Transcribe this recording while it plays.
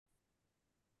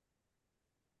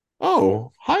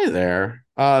Oh, hi there.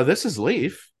 This is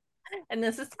Leaf, And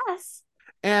this is Tess.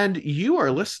 and you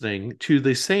are listening to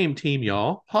the Same Team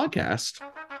Y'all podcast.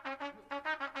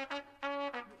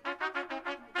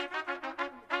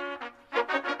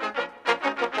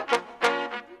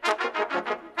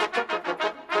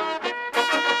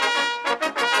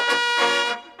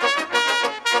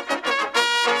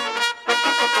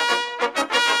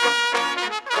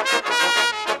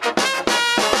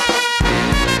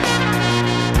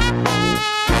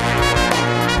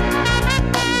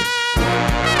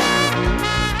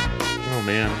 Oh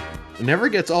man, it never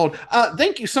gets old.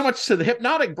 Thank you so much to the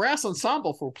Hypnotic Brass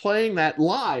Ensemble for playing that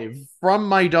live from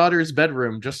my daughter's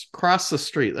bedroom just across the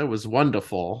street. That was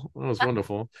wonderful. That was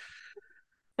wonderful.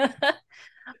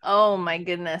 Oh my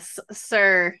goodness,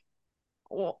 sir.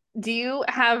 Do you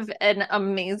have an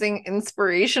amazing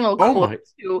inspirational Oh quote my,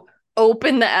 to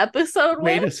open the episode with?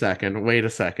 wait a second, wait a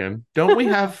second. Don't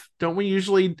we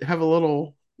usually have a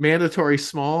little mandatory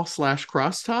small slash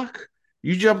crosstalk?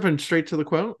 You jumping straight to the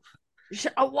quote?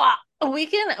 Wow. We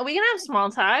can have small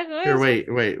talk. Here,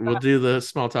 wait. We'll do the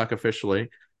small talk officially.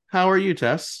 How are you,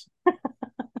 Tess?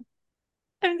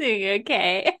 I'm doing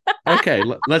okay. Okay,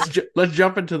 let's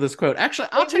jump into this quote. Actually,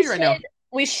 I'll Wait, tell you right now.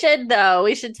 we should though.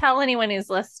 We should tell anyone who's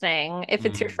listening, if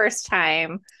it's your Mm, first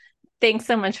time, thanks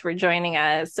so much for joining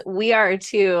us. We are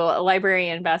two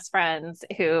librarian best friends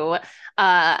who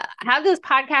have this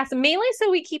podcast mainly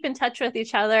so we keep in touch with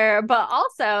each other, but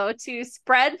also to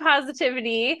spread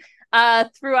positivity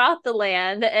throughout the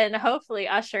land and hopefully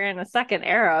usher in a second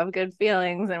era of good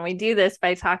feelings. And we do this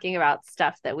by talking about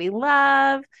stuff that we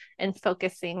love and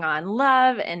focusing on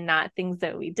love and not things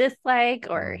that we dislike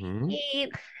or mhm. hate.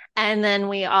 And then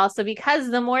we also,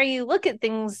 because the more you look at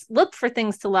things, look for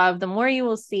things to love, the more you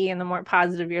will see and the more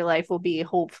positive your life will be,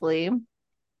 hopefully.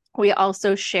 We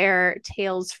also share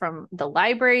tales from the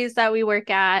libraries that we work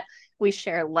at. We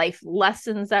share life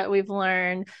lessons that we've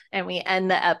learned, and we end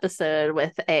the episode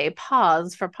with a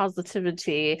pause for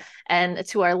positivity. And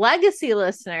to our legacy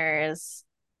listeners,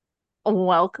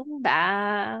 welcome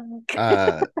back.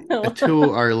 Uh, to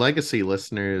our legacy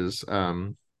listeners,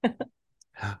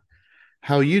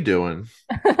 how you doing?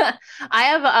 I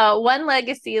have one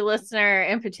legacy listener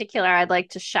in particular I'd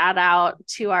like to shout out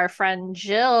to our friend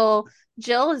Jill.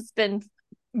 Jill has been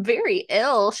very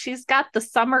ill. She's got the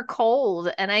summer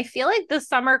cold, and I feel like the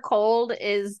summer cold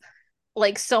is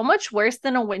like so much worse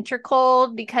than a winter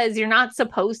cold because you're not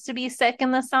supposed to be sick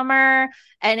in the summer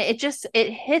and it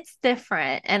hits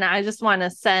different. And I just want to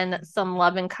send some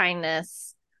love and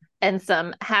kindness and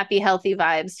some happy healthy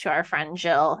vibes to our friend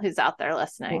Jill who's out there Well,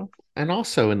 listening. and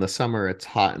also in the summer, it's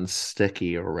hot and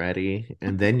sticky already,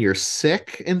 and then you're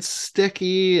sick and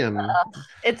sticky, and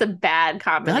It's a bad that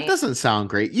combination. doesn't sound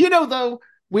great. Though,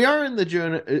 we are in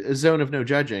the zone of no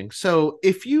judging. So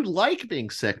if you like being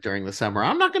sick during the summer,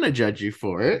 I'm not going to judge you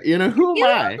for it. Who am You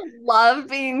I? love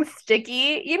being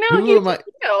sticky. Who You am I?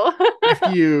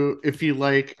 do. If you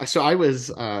like, so I was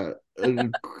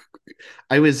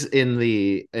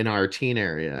in our teen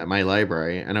area at my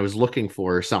library, and I was looking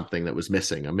for something that was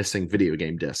missing, a missing video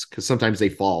game disc, because sometimes they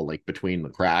fall like between the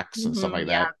cracks and stuff like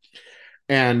Yeah. that.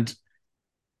 And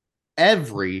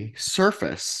every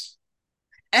surface,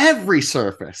 every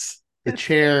surface, the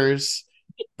chairs,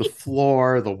 the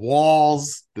floor, the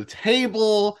walls, the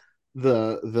table,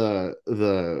 the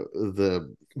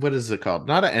what is it called?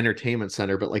 Not an entertainment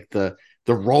center, but like the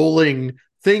rolling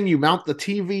thing you mount the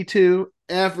TV to.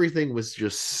 Everything was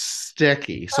just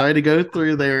sticky. So I had to go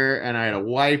through there and I had to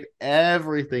wipe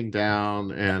everything down.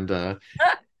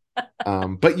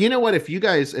 But you know what?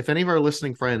 If any of our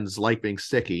listening friends like being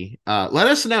sticky, let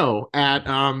us know at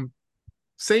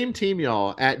same team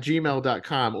y'all at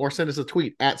gmail.com or send us a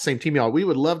tweet at same team y'all. We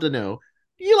would love to know.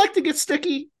 Do you like to get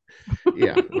sticky?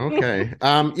 Yeah. Okay.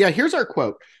 Yeah, here's our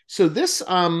quote. So this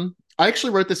I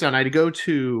actually wrote this down. I had to go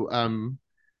to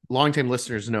longtime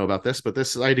listeners know about this, but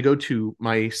I had to go to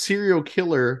my serial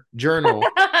killer journal.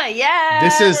 This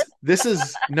Yes. is this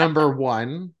is number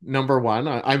one. Number one.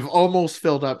 I've almost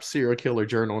filled up serial killer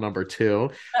journal number two.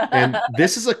 And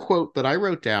this is a quote that I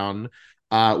wrote down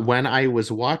when I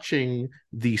was watching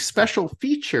the special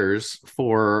features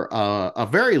for a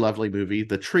very lovely movie,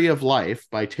 The Tree of Life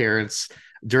by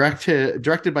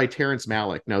directed by Terrence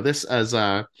Malick. Now, this is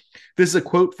a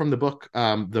quote from the book,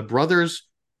 The Brothers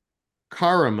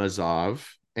Karamazov,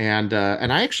 and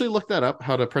I actually looked that up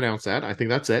how to pronounce that. I think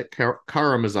that's it,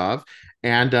 Karamazov.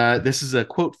 And this is a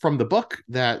quote from the book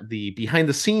that the behind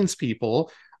the scenes people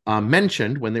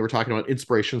mentioned when they were talking about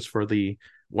inspirations for the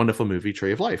wonderful movie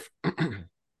Tree of Life.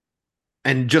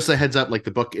 And just a heads up, like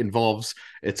the book involves,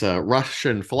 it's a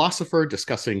Russian philosopher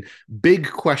discussing big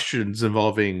questions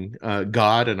involving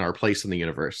God and our place in the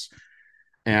universe.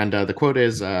 And the quote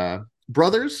is,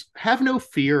 brothers, have no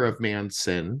fear of man's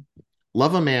sin.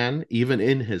 Love a man even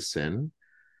in his sin,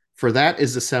 for that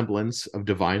is the semblance of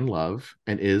divine love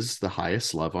and is the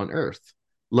highest love on earth.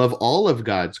 Love all of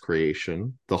God's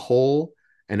creation, the whole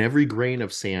and every grain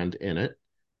of sand in it.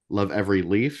 Love every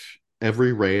leaf,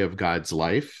 every ray of God's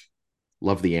life.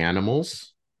 Love the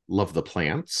animals, love the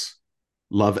plants,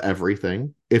 love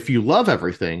everything. If you love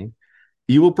everything,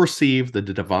 you will perceive the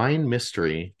divine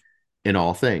mystery in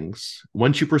all things.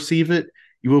 Once you perceive it,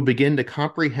 you will begin to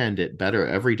comprehend it better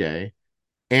every day,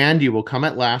 and you will come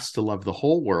at last to love the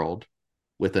whole world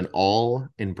with an all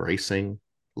embracing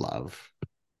love.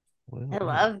 I Well,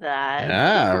 love that.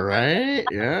 yeah, right.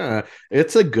 Yeah,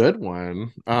 it's a good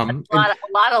one. And A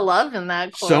lot of love in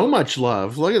that so quote. much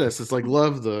love. Look at this. It's like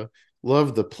love the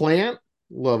plant,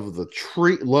 love the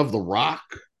tree, love the rock,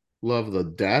 love the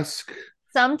desk.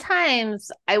 Sometimes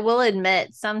I will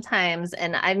admit, sometimes,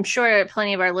 and I'm sure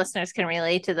plenty of our listeners can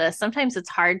relate to this, sometimes it's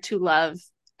hard to love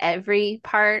every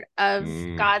part of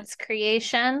Mm, God's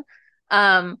creation.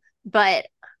 But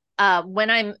when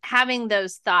I'm having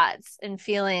those thoughts and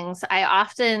feelings, I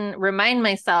often remind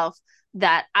myself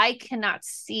that I cannot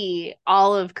see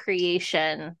all of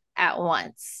creation at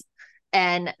once.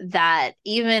 And that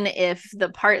even if the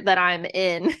part that I'm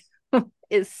in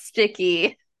is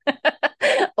sticky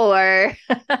or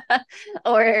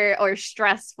or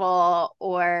stressful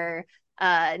or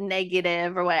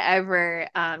negative or whatever,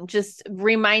 just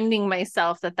reminding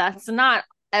myself that that's not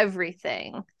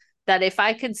everything, that if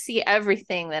I could see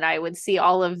everything, that I would see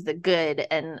all of the good,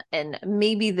 and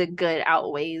maybe the good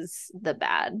outweighs the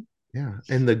bad. yeah,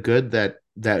 and the good that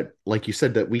like you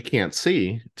said that we can't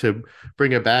see. To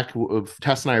bring it back,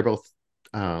 Tess and I are both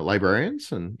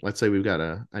librarians, and let's say we've got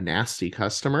a nasty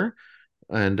customer,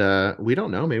 and we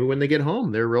don't know, maybe when they get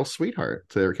home they're a real sweetheart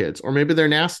to their kids, or maybe they're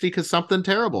nasty because something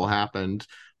terrible happened,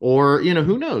 or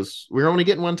who knows, we're only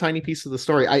getting one tiny piece of the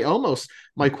story. I almost,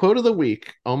 my quote of the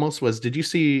week almost was, did you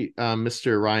see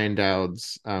Mr. Ryan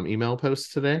Dowd's email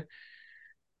post today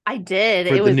I did.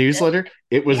 for It the was newsletter?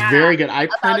 It was yeah, very good. I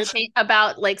about printed,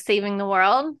 about like saving the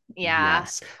world. Yeah.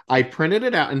 yes, I printed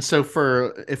it out. And so,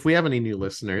 for if we have any new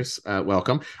listeners,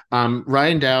 welcome.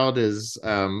 Ryan Dowd is,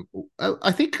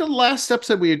 I think the last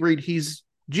episode we agreed he's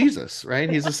Jesus, right?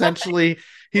 He's essentially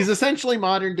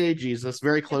modern day Jesus,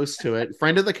 very close to it.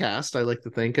 Friend of the cast, I like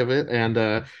to think of it. And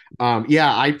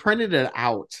yeah, I printed it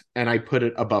out and I put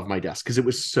it above my desk because it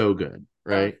was so good,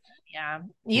 So right? yeah,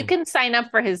 you Hmm. can sign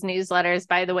up for his newsletters.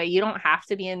 By the way, you don't have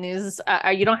to be a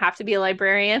you don't have to be a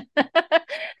librarian.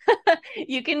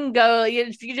 You can go.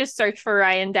 If you just search for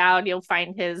Ryan Dowd, you'll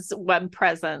find his web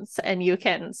presence, and you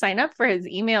can sign up for his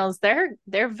emails. They're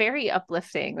very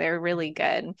uplifting. They're really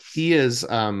good. He is,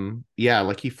 yeah,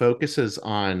 like he focuses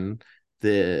on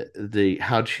the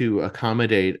how to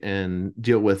accommodate and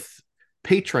deal with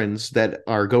patrons that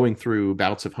are going through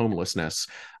bouts of homelessness,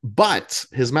 but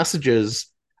his messages,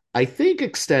 I think,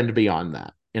 extend beyond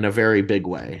that in a very big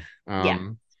way. Yeah,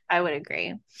 I would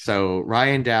agree. So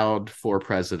Ryan Dowd for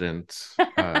president,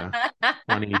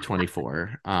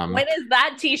 2024. When is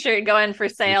that T-shirt going for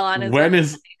sale on his when website?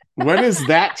 is when is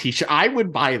that t-shirt? I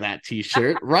would buy that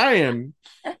t-shirt. Ryan,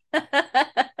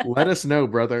 let us know,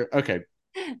 brother. Okay,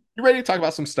 you ready to talk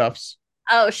about some stuffs?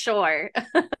 Oh, sure.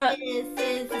 This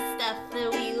is the stuff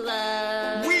that we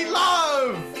love. We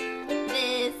love!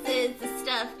 This is the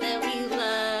stuff that we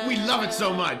love. We love it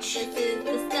so much. This is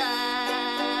the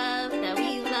stuff that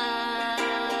we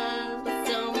love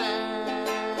so much.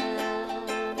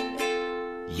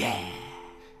 Yeah.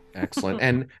 Excellent.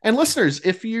 And listeners,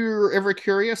 if you're ever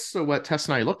curious to what Tess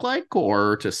and I look like,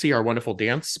 or to see our wonderful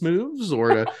dance moves, or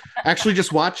to actually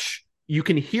just watch, you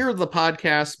can hear the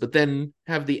podcast, but then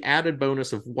have the added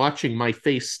bonus of watching my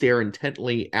face stare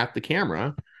intently at the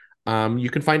camera. You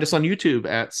can find us on YouTube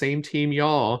at Same Team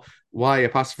Y'all,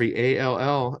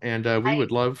 Y''ALL, and we I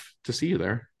would love to see you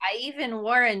there. I even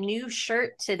wore a new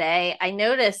shirt today. I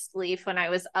noticed, Leaf, when I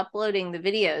was uploading the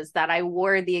videos, that I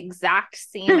wore the exact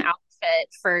same outfit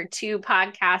for two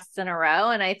podcasts in a row.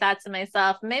 And I thought to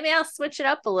myself, maybe I'll switch it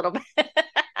up a little bit.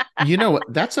 You know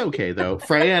what? That's okay though.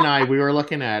 Freya and I, we were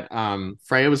looking at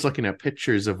Freya was looking at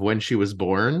pictures of when she was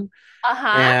born, Uh-huh.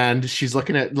 and she's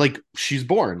looking at, like, she's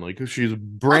born, like she's a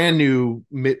brand new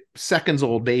seconds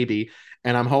old baby,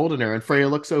 and I'm holding her, and Freya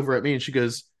looks over at me and she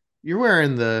goes, "You're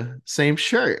wearing the same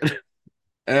shirt."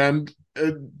 And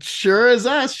Sure as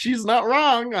us, she's not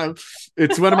wrong.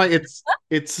 It's one of my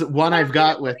it's one I've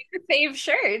got with Your fave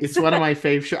shirts. it's one of my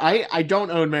fave shirts. I don't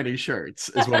own many shirts,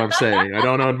 is what I'm saying. I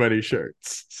don't own many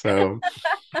shirts. So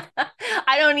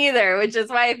I don't either, which is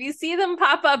why if you see them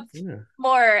pop up yeah,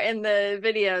 more in the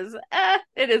videos,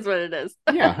 it is what it is.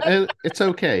 yeah, it's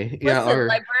okay. Yeah, Listen, or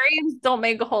librarians don't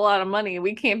make a whole lot of money.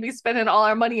 We can't be spending all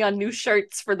our money on new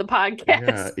shirts for the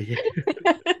podcast. yeah.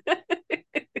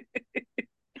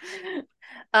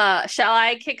 Shall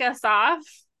I kick us off?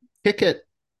 Kick it.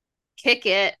 Kick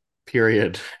it.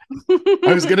 Period.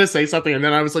 I was gonna say something, and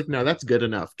then I was like, no, that's good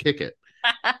enough. Kick it.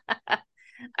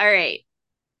 All right.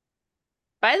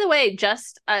 By the way,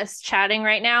 just us chatting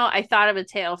right now, I thought of a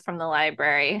tale from the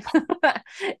library.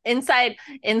 inside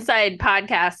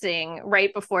podcasting,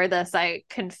 right before this, I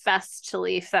confessed to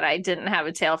Leaf that I didn't have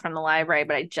a tale from the library,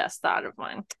 but I just thought of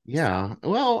one. Yeah.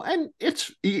 Well, and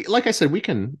it's like I said, we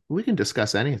can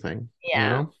discuss anything. Yeah. You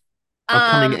know,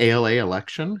 upcoming ALA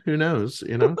election. Who knows?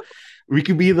 You know, we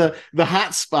could be the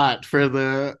hot spot for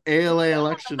the ALA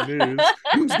election news.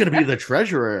 Who's going to be the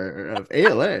treasurer of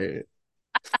ALA?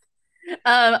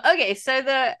 Okay, so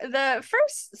the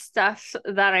first stuff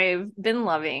that I've been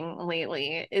loving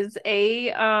lately is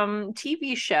a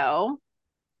TV show.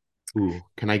 Ooh,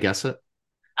 can I guess it?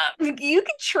 You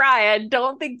can try. I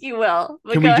don't think you will.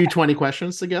 Can we do 20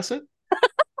 questions to guess it?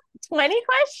 20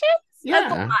 questions? Yeah.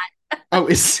 That's a lot. Oh,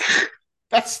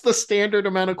 that's the standard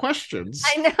amount of questions.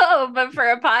 I know, but for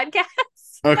a podcast.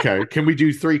 Okay, can we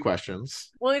do 3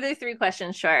 questions? We'll do 3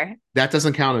 questions, sure. That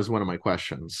doesn't count as one of my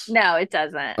questions. No, it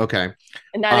doesn't. Okay.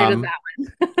 Neither does that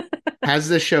one. Has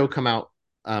this show come out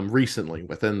recently,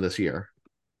 within this year?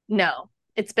 No,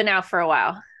 it's been out for a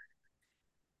while.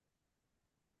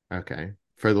 Okay.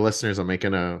 For the listeners, I'm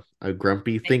making a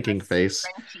grumpy thinking face.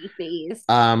 face.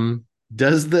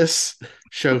 Does this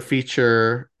show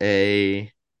feature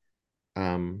a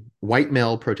white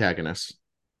male protagonist?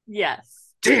 Yes.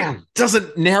 Damn,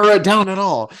 doesn't narrow it down at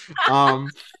all.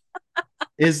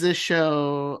 Is this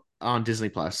show on Disney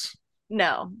Plus?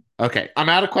 No. Okay, I'm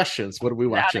out of questions. What are we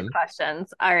watching? Out of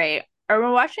questions. All right. Are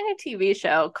we watching a TV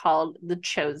show called The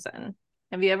Chosen?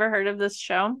 Have you ever heard of this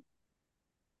show?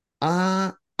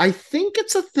 I think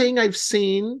it's a thing I've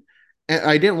seen.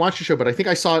 I didn't watch the show, but I think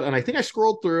I saw it, and I think I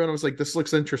scrolled through, and I was like, "This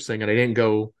looks interesting," and I didn't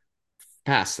go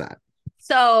past that.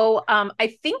 So,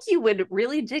 I think you would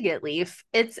really dig it, Leaf.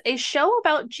 It's a show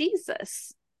about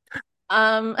Jesus.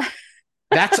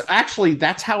 That's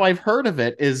how I've heard of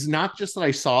it. Is not just that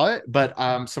I saw it, but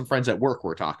some friends at work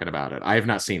were talking about it. I have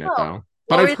not seen it though,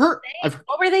 but I've heard.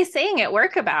 What were they saying at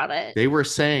work about it? They were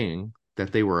saying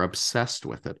that they were obsessed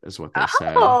with it, is what they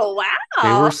said. Oh, wow.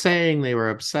 They were saying they were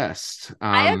obsessed.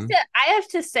 I have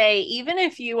to say, even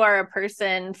if you are a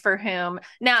person for whom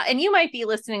now, and you might be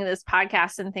listening to this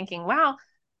podcast and thinking, wow,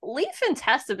 Leaf and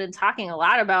Tess have been talking a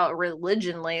lot about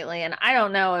religion lately, and I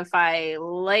don't know if I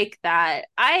like that.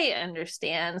 I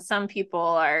understand some people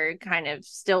are kind of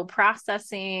still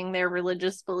processing their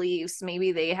religious beliefs.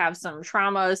 Maybe they have some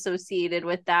trauma associated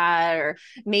with that, or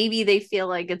maybe they feel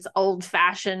like it's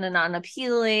old-fashioned and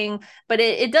unappealing, but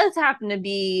it does happen to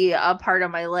be a part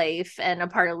of my life and a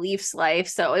part of Leaf's life,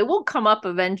 so it will come up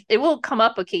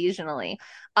occasionally.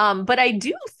 But I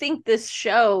do think this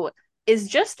show is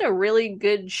just a really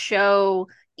good show,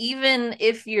 even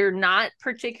if you're not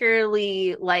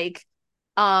particularly like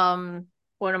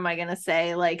what am I gonna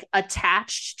say, like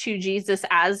attached to Jesus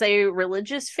as a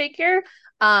religious figure.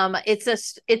 It's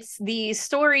a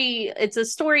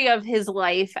story of his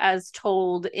life as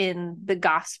told in the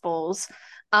Gospels,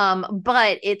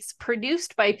 but it's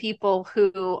produced by people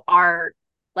who are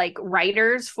like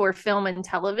writers for film and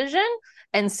television,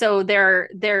 and so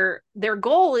their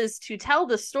goal is to tell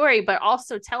the story but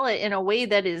also tell it in a way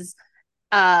that is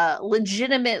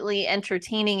legitimately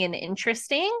entertaining and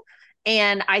interesting,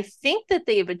 and I think that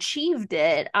they've achieved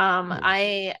it.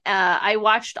 I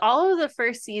watched all of the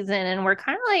first season, and we're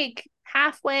kind of like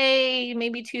halfway,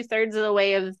 maybe 2/3 of the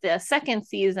way of the second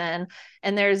season,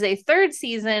 and there's a third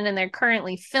season, and they're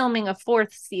currently filming a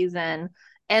fourth season,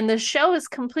 and the show is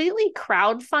completely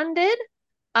crowdfunded.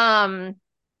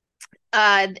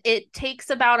 It takes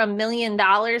about $1 million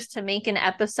to make an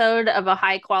episode of a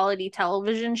high quality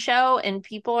television show, and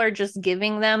people are just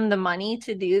giving them the money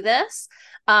to do this,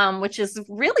 which is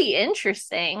really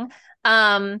interesting.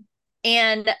 And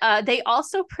they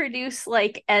also produce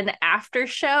like an after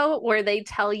show where they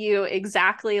tell you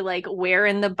exactly like where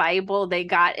in the Bible they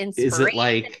got inspiration. Is it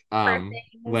like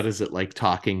what is it, like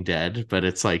Talking Dead, but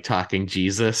it's like Talking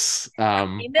Jesus?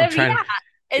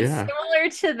 It's similar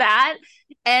to that.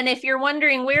 And if you're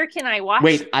wondering where can I watch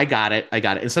Wait, I got it.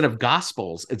 Instead of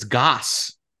Gospels, it's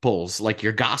Goss. like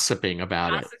you're gossiping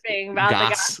about it. Gossiping about the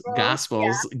gospels.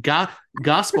 Gospels,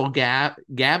 gospel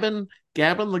gabbing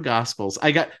the gospels.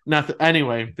 I got nothing.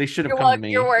 Anyway, they should have come to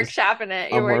You're me. workshopping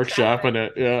it. I'm You're workshopping workshopping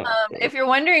it. Yeah. If you're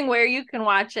wondering where you can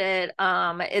watch it,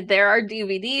 there are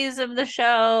DVDs of the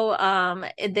show.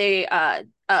 I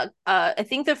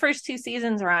think the first two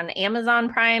seasons are on Amazon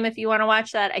Prime if you want to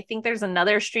watch that. I think there's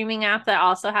another streaming app that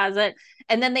also has it.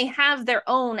 And then they have their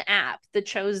own app, the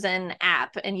Chosen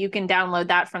app, and you can download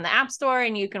that from the App Store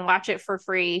and you can watch it for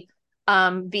free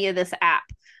via this app.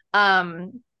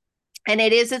 And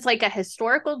it's like a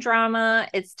historical drama.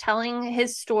 It's telling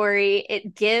his story.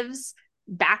 It gives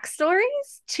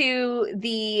backstories to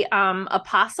the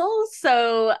apostles.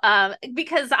 So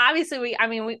because obviously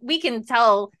we can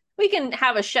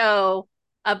have a show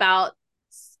about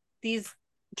these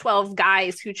 12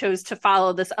 guys who chose to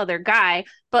follow this other guy,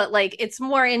 but like it's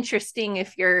more interesting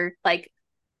if you're like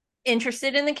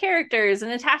interested in the characters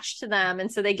and attached to them.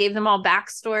 And so they gave them all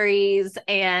backstories,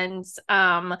 and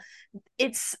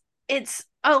it's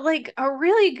like a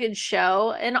really good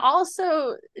show. And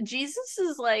also Jesus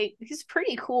is like, he's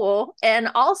pretty cool. And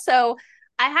also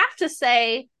I have to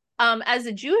say, as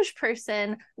a Jewish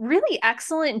person, really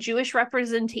excellent Jewish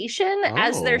representation,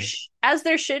 as there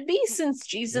should be, since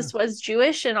Jesus was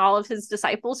Jewish and all of his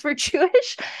disciples were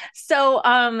Jewish. So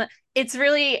it's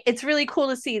really cool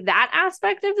to see that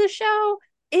aspect of the show.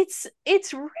 It's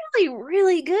really,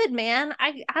 really good, man.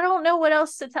 I don't know what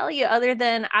else to tell you other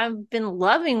than I've been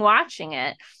loving watching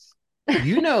it.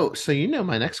 So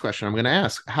my next question I'm going to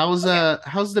ask, how's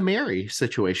the Mary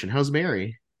situation? How's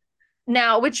Mary?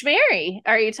 Now, which Mary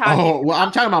are you talking Oh, well, about?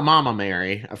 I'm talking about Mama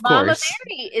Mary, of Mama course.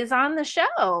 Mary is on the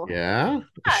show. Yeah. Is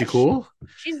Yeah, she cool?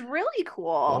 she's really cool.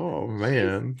 Oh,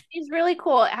 man. She's really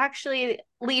cool. Actually,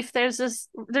 Leaf, there's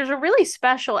a really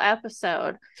special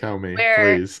episode. Tell me,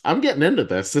 where please. I'm getting into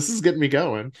this. This is getting me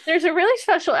going. There's a really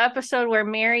special episode where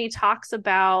Mary talks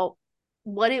about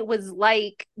what it was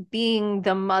like being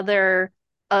the mother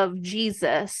of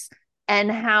Jesus,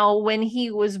 and how when he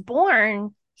was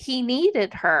born, he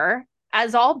needed her,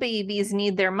 as all babies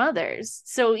need their mothers.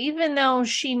 So even though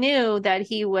she knew that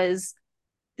he was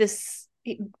this,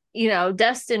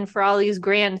 destined for all these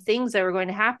grand things that were going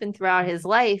to happen throughout his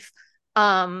life,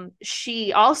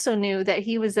 she also knew that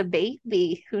he was a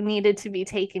baby who needed to be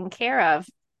taken care of.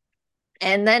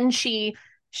 And then she's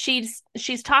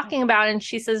talking about it, and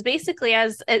she says basically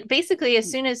as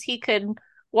soon as he could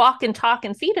walk and talk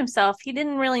and feed himself, he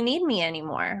didn't really need me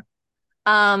anymore.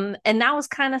 And that was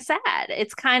kind of sad.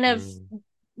 It's kind of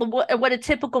what a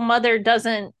typical mother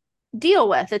doesn't deal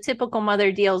with. A typical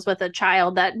mother deals with a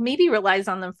child that maybe relies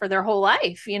on them for their whole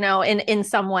life, in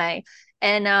some way.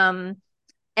 And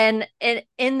in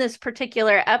this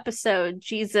particular episode,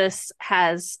 Jesus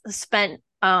has spent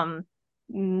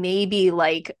maybe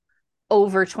like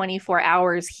over 24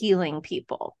 hours healing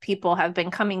people. People have been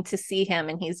coming to see him,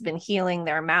 and he's been healing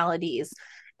their maladies.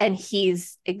 And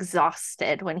he's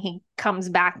exhausted when he comes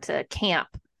back to camp,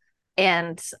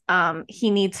 and he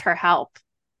needs her help.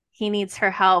 She needs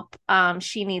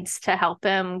to help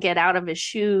him get out of his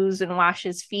shoes and wash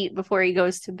his feet before he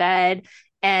goes to bed.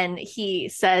 And he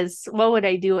says, "What would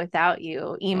I do without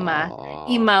you, Ima?" Aww.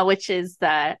 Ima, which is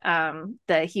the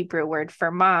Hebrew word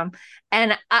for mom.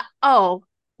 And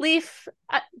Leaf,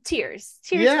 tears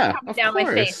Yeah, coming of down course.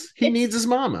 my face. He needs his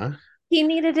mama. He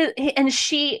needed it, and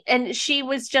she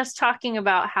was just talking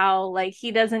about how like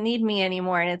he doesn't need me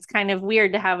anymore, and it's kind of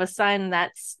weird to have a son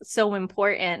that's so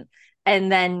important,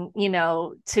 and then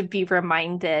to be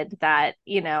reminded that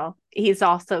he's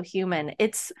also human.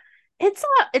 It's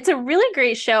a really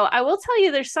great show. I will tell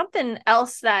you, there's something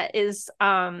else that is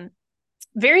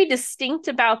very distinct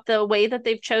about the way that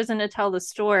they've chosen to tell the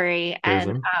story.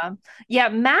 And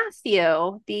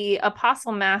Matthew, the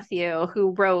apostle Matthew,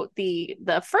 who wrote the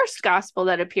first gospel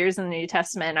that appears in the New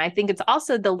Testament, I think it's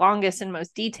also the longest and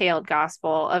most detailed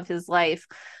gospel of his life.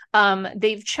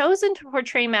 They've chosen to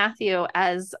portray Matthew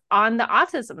as on the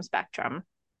autism spectrum,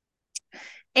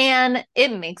 and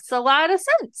it makes a lot of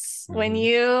sense when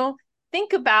you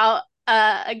think about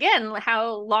again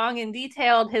how long and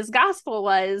detailed his gospel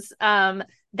was. He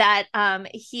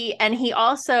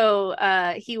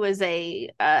was a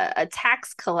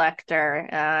tax collector,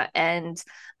 and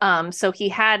so he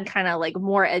had kind of like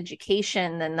more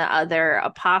education than the other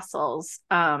apostles,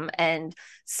 and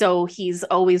so he's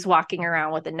always walking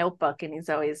around with a notebook, and he's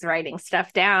always writing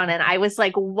stuff down. And I was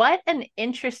like, what an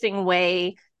interesting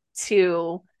way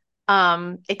to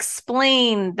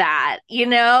explain that,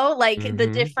 the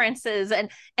differences.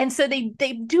 And so they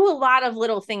do a lot of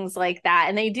little things like that,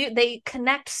 and they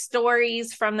connect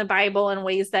stories from the Bible in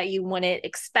ways that you wouldn't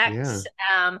expect.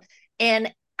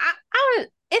 And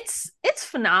it's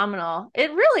phenomenal.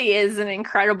 It really is an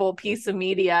incredible piece of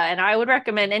media, and I would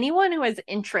recommend anyone who has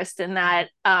interest in that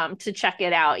to check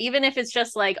it out. Even if it's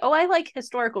just like, oh, I like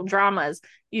historical dramas,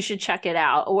 you should check it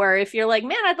out. Or if you're like,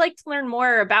 man, I'd like to learn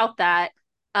more about that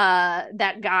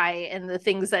guy and the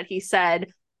things that he said,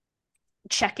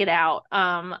 check it out.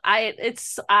 I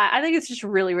think it's just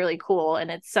really really cool,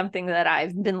 and it's something that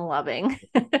I've been loving.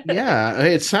 Yeah,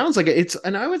 it sounds like it's,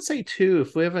 and I would say too,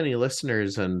 if we have any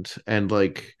listeners and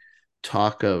like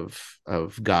talk of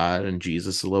God and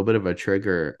Jesus, a little bit of a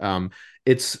trigger.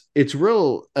 It's a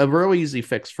real easy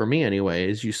fix for me anyway,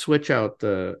 is you switch out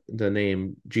the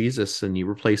name Jesus and you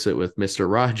replace it with Mr.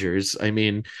 Rogers.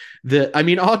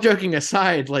 All joking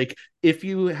aside, like if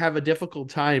you have a difficult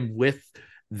time with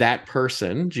that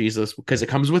person, Jesus, because it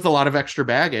comes with a lot of extra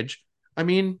baggage, I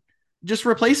mean, just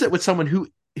replace it with someone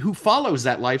who follows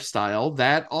that lifestyle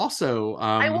that also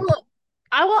I will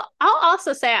I'll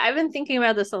also say I've been thinking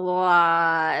about this a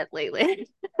lot lately.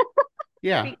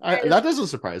 yeah, Because that doesn't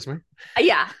surprise me.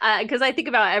 yeah, because I think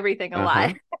about everything a Uh-huh.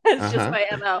 lot. It's just Uh-huh. my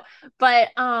MO. But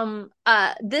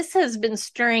this has been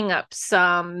stirring up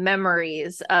some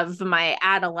memories of my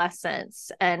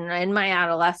adolescence. And in my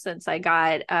adolescence, I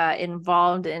got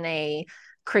involved in a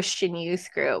Christian youth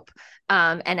group.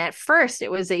 And at first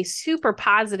it was a super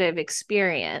positive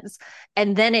experience.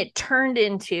 And then it turned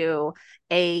into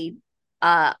a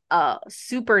a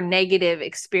super negative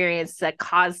experience that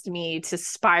caused me to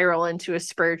spiral into a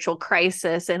spiritual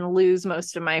crisis and lose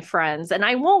most of my friends. And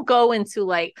I won't go into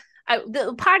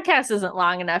the podcast isn't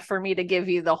long enough for me to give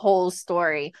you the whole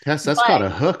story, Tess, that's got but a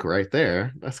hook right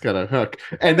there. That's got a hook.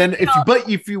 well, And then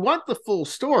if you want the full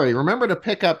story, remember to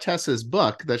pick up Tessa's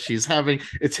book that she's having.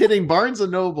 It's hitting Barnes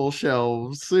and Noble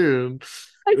shelves soon.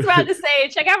 I was about to say,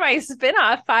 check out my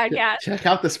spin-off podcast. Check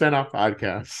out the spinoff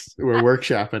podcast. We're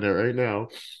workshopping it right now.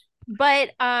 But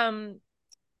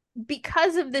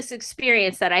because of this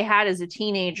experience that I had as a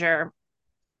teenager,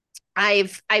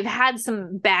 I've had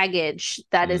some baggage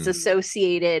that is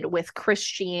associated with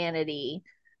Christianity,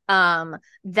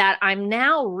 that I'm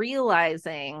now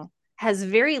realizing has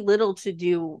very little to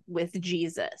do with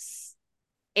Jesus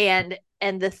and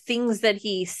the things that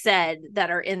he said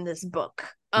that are in this book.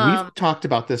 We've talked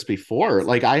about this before. Yes.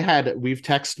 Like we've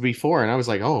texted before, and I was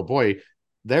like, oh boy,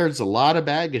 there's a lot of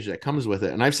baggage that comes with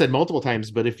it. And I've said multiple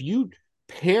times, but if you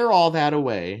pare all that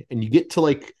away and you get to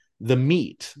like the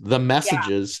meat, the Yeah.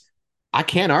 messages, I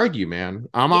can't argue, man.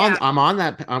 Yeah. I'm on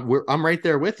that. I'm right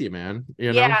there with you, man.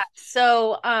 You know? Yeah.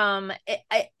 So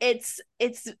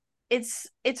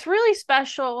it's really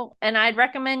special, and I'd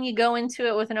recommend you go into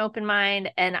it with an open mind.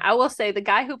 And I will say the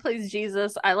guy who plays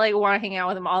Jesus, I like want to hang out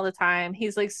with him all the time.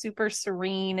 He's like super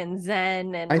serene and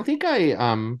zen I and think I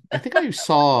think I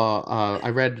saw I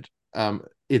read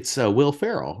it's Will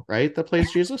Ferrell, right? That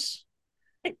plays Jesus.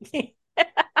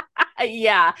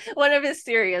 yeah, one of his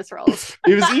serious roles.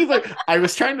 It was either I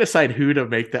was trying to decide who to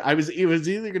make that. It was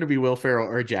either going to be Will Ferrell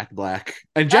or Jack Black.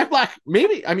 And Jack Black,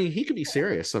 maybe, I mean, he could be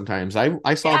serious sometimes.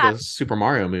 I saw Yeah. the Super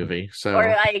Mario movie, Or so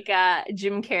like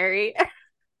Jim Carrey.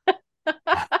 There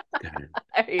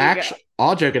you actually,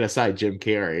 all joking aside, Jim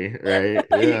Carrey, right?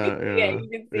 go. You Yeah, can see it. yeah, You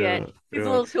can see yeah, it. He's a yeah.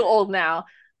 little too old now.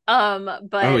 Oh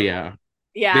But yeah,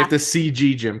 they have yeah, to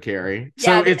CG Jim Carrey,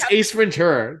 so yeah, it's Ace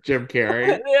Ventura, Jim Carrey.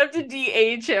 they have to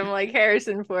DH him like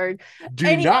Harrison Ford. Do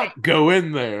Anyway, not go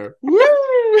in there. Woo!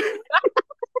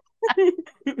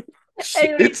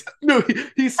 anyway, It's no,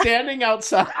 he's standing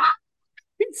outside.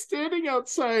 He's standing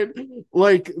outside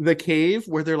like the cave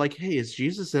where they're like, hey, is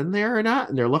Jesus in there or not?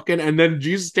 And they're looking, and then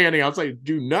Jesus standing outside,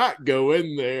 do not go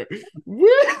in there.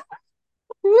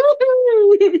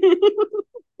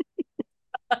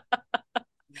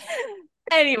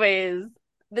 anyways,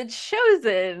 The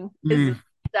Chosen is the Mm.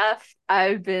 stuff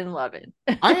I've been loving.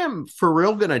 I am for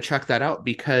real gonna check that out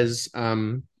because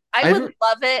I I would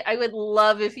love it. I would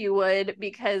love if you would,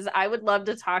 because I would love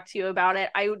to talk to you about it.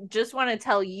 I just want to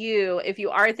tell you, if you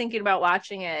are thinking about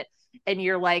watching it and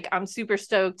you're like, I'm super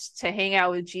stoked to hang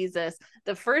out with Jesus,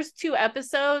 the first two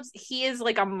episodes, he is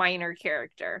like a minor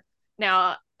character.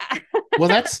 Now, well,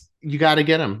 that's you got to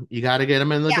get him. You got to get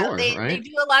him in the yeah, door, they right?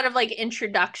 do a lot of like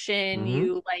introduction. Mm-hmm.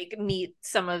 You like meet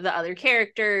some of the other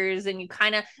characters, and you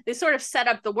kind of they sort of set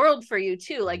up the world for you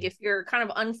too. Like if you're kind of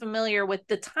unfamiliar with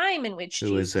the time in which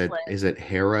Who is Jesus it? lived. Is it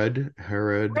Herod?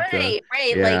 Herod? Right.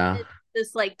 Yeah. Like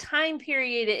this like time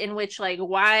period in which like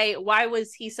why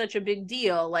was he such a big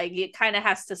deal? Like it kind of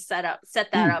has to set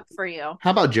that Ooh, up for you.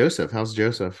 how about Joseph? How's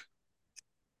Joseph?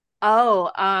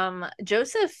 Oh,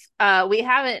 Joseph,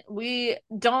 we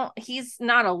don't, he's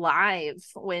not alive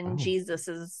when Oh, Jesus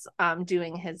is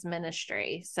doing his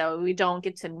ministry. So we don't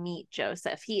get to meet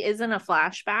Joseph. He is in a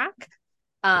flashback.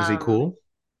 is he Um, cool?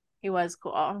 he was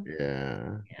cool.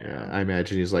 Yeah, yeah. Yeah. I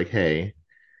imagine he's like, hey,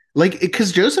 like,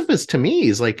 because Joseph is to me,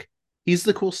 he's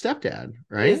the cool stepdad, He is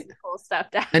right? the cool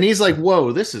stepdad. And he's like,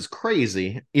 whoa, this is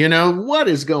crazy. What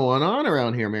is going on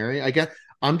around here, Mary?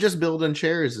 I'm just building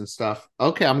chairs and stuff.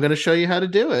 Okay, I'm gonna show you how to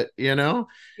do it.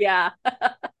 Yeah.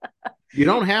 You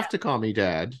don't have to call me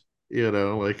dad.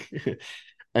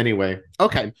 Anyway.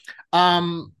 Okay.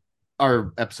 Um,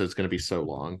 our episode's gonna be so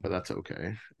long, but that's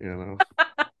okay.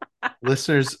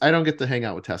 Listeners, I don't get to hang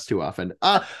out with Tess too often.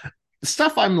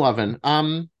 Stuff I'm loving.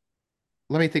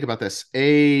 Let me think about this.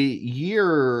 A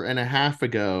year and a half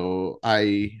ago,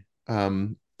 I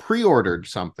pre-ordered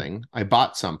something. I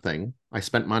bought something. I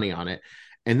spent money on it,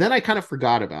 and then I kind of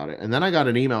forgot about it. And then I got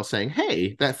an email saying,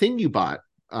 "Hey, that thing you bought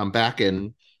back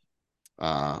in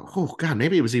oh god,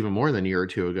 maybe it was even more than a year or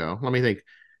two ago. Let me think.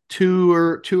 2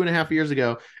 or 2.5 years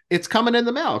ago, it's coming in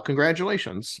the mail.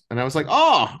 Congratulations." And I was like,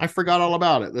 "Oh, I forgot all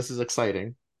about it. This is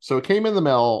exciting." So it came in the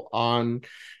mail on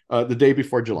the day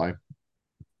before July.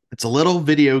 It's a little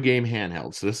video game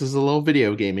handheld. So this is a little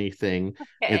video gamey thing.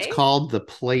 It's Okay. called the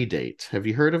Playdate. Have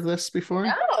you heard of this before?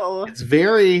 No.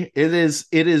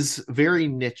 It is very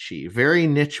nichey, very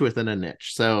niche within a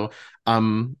niche. So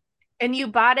And you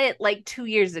bought it like 2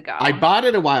 years I ago. bought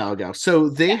it a while ago. So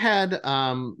they Yeah. had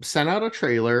sent out a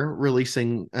trailer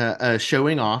releasing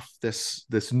showing off this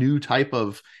new type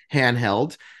of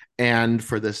handheld and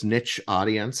for this niche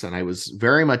audience, and I was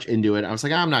very much into it. I was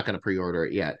like, I'm not going to pre-order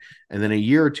it yet. And then a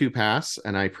year or two passed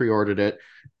and I pre-ordered it.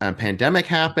 Pandemic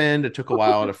happened. It took a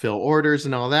while to fill orders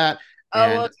and all that. Oh,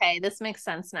 And okay. This makes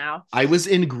sense now. I was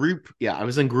in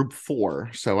group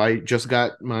 4. So I just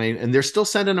got mine and they're still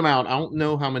sending them out. I don't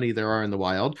know how many there are in the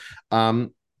wild.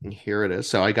 Here it is.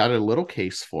 So I got a little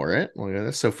case for it. Look at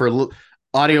this. So for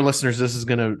audio listeners, this is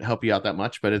going to help you out that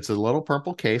much, but it's a little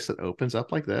purple case that opens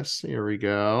up like this. Here we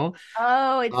go.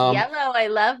 Oh, it's Um, yellow. I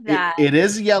love it, that. it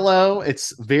is yellow.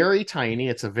 It's very tiny.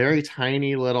 It's a very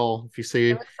tiny little, if you It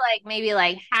see, looks like maybe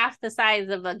like half the size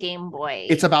of a Game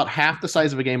it's Boy. about half the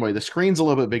size of a Game Boy. The screen's a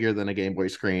little bit bigger than a Game Boy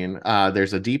screen.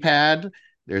 There's a D-pad,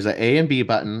 there's an A and B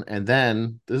button, and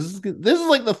then this is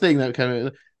like the thing that kind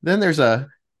of then there's a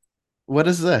what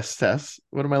is this, Tess?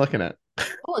 What am I looking at?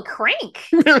 Oh, a crank.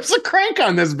 There's a crank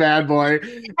on this bad boy.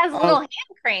 It has a Uh, little hand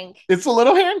crank. it's a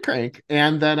little hand crank,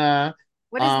 and then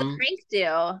What does the um crank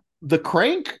do? the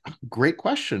crank, great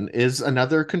question, is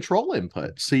another control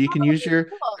input. So you can use Oh, your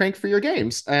cool. crank for your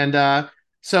games. And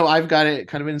so I've got it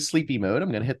kind of in sleepy mode.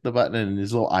 I'm gonna hit the button and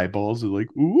his little eyeballs are like,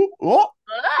 ooh, oh,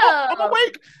 I'm Oh,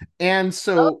 awake. And oh,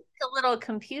 so it's a little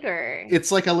computer.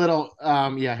 it's like a little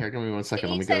yeah, here, give me one And second.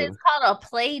 Let you me said go. it's called a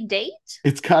play date?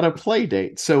 It's got a play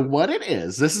date. So what it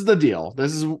is, this is the deal.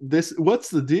 This what's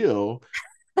the deal?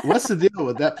 What's the deal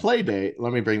with that play date?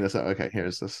 Let me bring this up. Okay,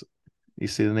 here's this. You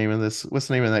see the name of this? What's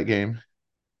the name of that game?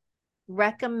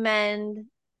 Recommend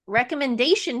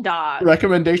recommendation dog.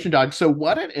 Recommendation dog. So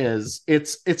what it is,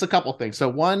 it's a couple things. So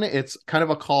one, it's kind of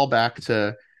a callback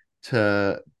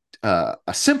to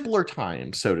a simpler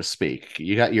time, so to speak.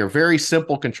 You got your very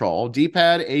simple control,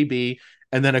 D-pad, A, B,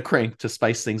 and then a crank to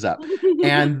spice things up.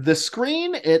 And the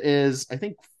screen, it is, I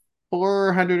think,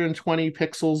 420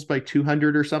 pixels by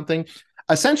 200 or something.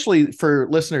 Essentially, for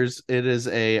listeners, it is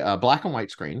a black and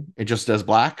white screen. It just does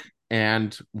black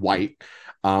and white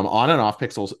on and off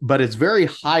pixels, but it's very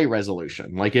high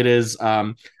resolution. Like it is,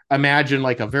 imagine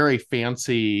like a very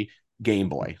fancy Game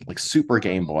Boy, like Super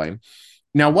Game Boy.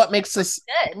 Now, what makes this?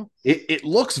 Good. It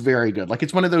looks very good. Like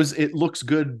it's one of those. It looks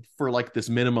good for like this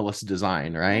minimalist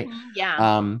design, right?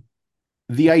 Yeah. Um,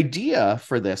 the idea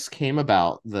for this came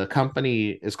about. The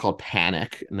company is called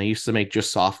Panic, and they used to make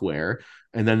just software,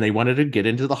 and then they wanted to get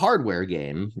into the hardware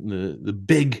game, the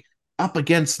big up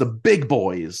against the big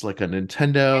boys like a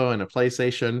Nintendo and a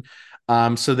PlayStation.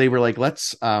 So they were like,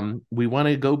 let's we want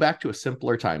to go back to a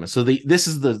simpler time. And so this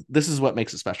is what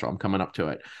makes it special. I'm coming up to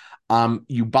it.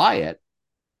 You buy it,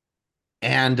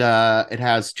 and it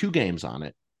has 2 games on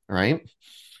it, right?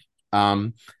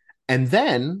 Um, and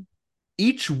then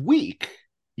each week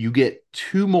you get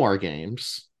 2 more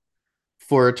games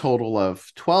for a total of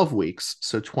 12 weeks,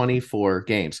 so 24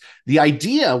 games. The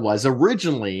idea was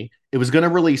originally it was going to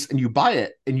release and you buy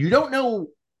it and you don't know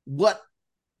what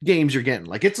games you're getting.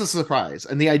 Like it's a surprise.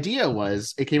 And the idea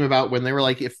was it came about when they were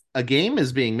like, if a game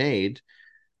is being made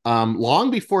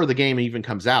long before the game even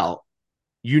comes out,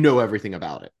 you know everything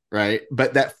about it, right?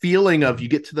 But that feeling of you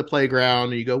get to the playground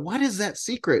and you go, what is that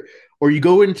secret? Or you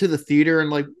go into the theater and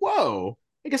like, whoa,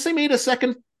 I guess they made a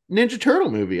second Ninja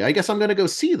Turtle movie. I guess I'm going to go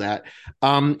see that.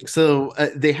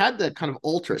 They had that kind of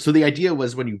ultra. So the idea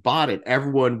was when you bought it,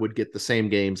 everyone would get the same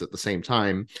games at the same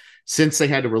time. Since they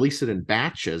had to release it in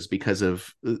batches because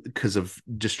of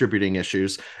distributing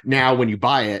issues, now when you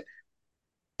buy it,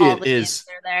 All it the games is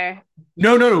are there.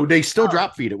 no. They still Oh,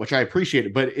 drop feed it, which I appreciate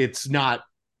it, but it's not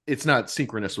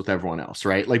synchronous with everyone else,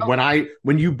 right? Like okay.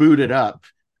 when you boot it up,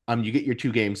 you get your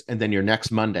two games, and then your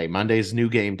next Monday's new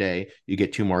game day, you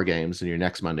get two more games, and your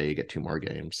next Monday you get two more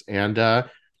games, and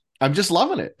I'm just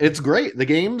loving it. It's great. The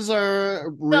games are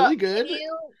So, really can good.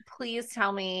 you please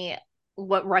tell me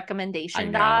what I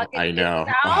recommendation dog know, I is know.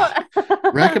 Oh,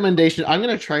 about? recommendation. I'm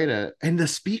gonna try to, and the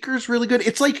speaker's really good.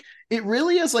 It's like it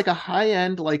really is like a high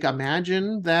end. Like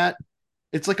imagine that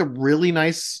it's like a really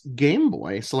nice Game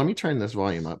Boy. So let me turn this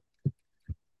volume up.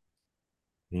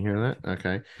 You hear that?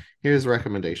 Okay. Here's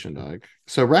recommendation dog.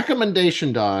 So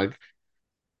recommendation dog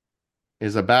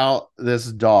is about this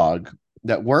dog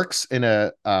that works in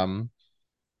a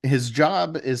his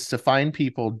job is to find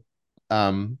people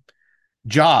um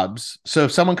jobs. So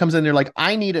if someone comes in, they're like,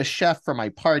 I need a chef for my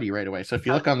party right away. So if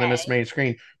you look on this Okay. main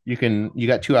screen, you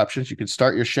got two options. You can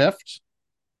start your shift.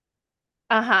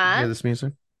 You Uh-huh. hear this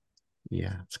music?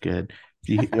 Yeah, it's good.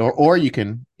 Or you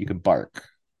can bark.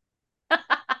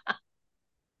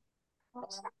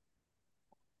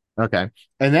 Okay.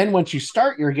 And then once you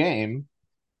start your game,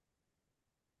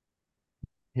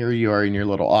 here you are in your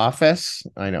little office.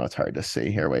 I know it's hard to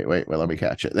see here. Wait, let me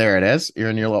catch it. There it is. You're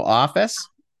in your little office.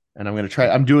 And I'm going to try.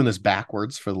 I'm doing this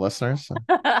backwards for the listeners.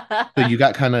 So you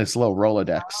got kind of this little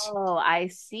Rolodex. Oh, I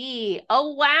see.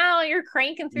 Oh, wow, you're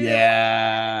cranking through the.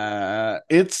 Yeah.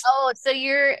 It's, Oh, so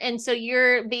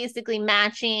you're basically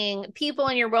matching people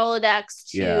in your Rolodex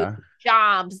to yeah.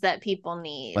 jobs that people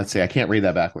need. Let's see. I can't read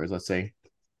that backwards. Let's see.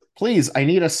 Please, I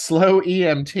need a slow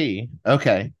EMT.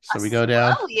 Okay. A So we go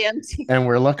down slow EMT. and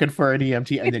we're looking for an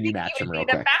EMT and You then you think match you them would real need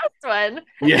a quick. fast one.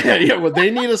 Yeah. Yeah. Well,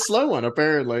 they need a slow one,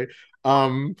 apparently.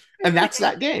 And that's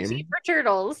that Cheap game. for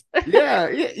turtles. Yeah.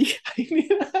 I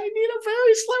need a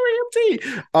very slow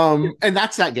EMT. And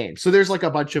that's that game. So there's like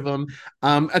a bunch of them.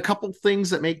 A couple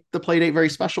things that make the Playdate very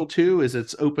special too is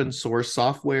it's open source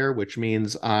software, which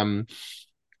means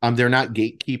they're not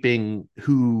gatekeeping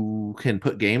who can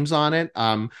put games on it.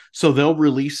 So they'll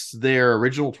release their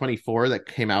original 24 that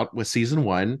came out with season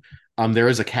one. There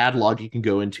is a catalog you can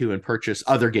go into and purchase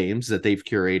other games that they've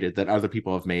curated that other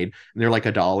people have made, and they're like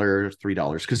 $1,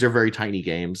 $3 because they're very tiny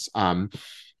games. Not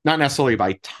necessarily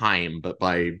by time, but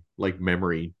by like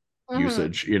memory Mhm.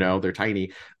 usage. They're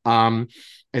tiny. Um,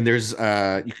 and there's you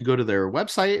can go to their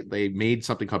website. They made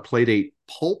something called Playdate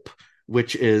Pulp,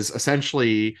 which is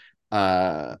essentially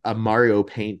a Mario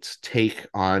Paint take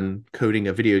on coding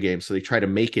a video game. So they try to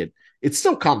make it. It's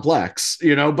still complex,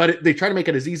 but they try to make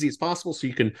it as easy as possible. So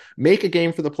you can make a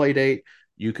game for the Playdate.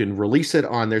 You can release it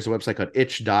on. There's a website called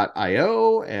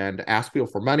itch.io and ask people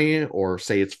for money or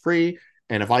say it's free.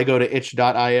 And if I go to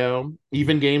itch.io,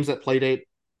 even games that Playdate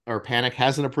or Panic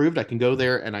hasn't approved, I can go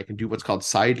there and I can do what's called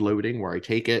side loading, where I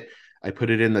take it, I put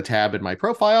it in the tab in my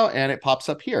profile, and it pops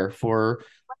up here for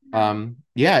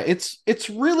yeah, it's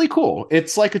really cool.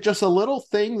 It's like just a little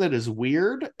thing that is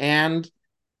weird and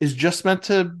is just meant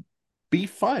to be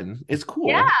fun. It's Yeah.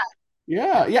 cool.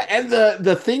 Yeah, and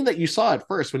the thing that you saw at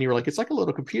first when you were like, it's like a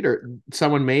little computer.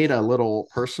 Someone made a little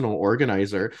personal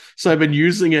organizer, so I've been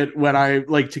using it when I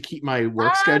like to keep my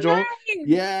work Oh, schedule. nice.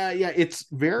 Yeah,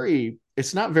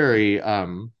 it's not very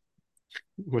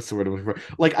what's the word I'm looking for?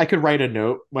 Like I could write a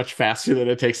note much faster than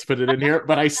it takes to put it in here,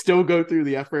 but I still go through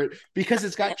the effort because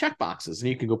it's got check boxes and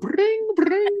you can go bring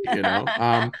bring.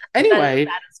 That is Anyway,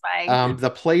 satisfying. the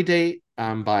play date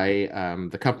by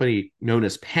the company known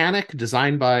as Panic,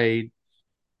 designed by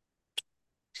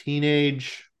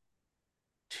teenage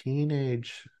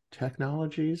teenage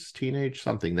technologies, teenage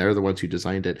something. They're the ones who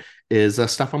designed it. Is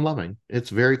stuff I'm loving. It's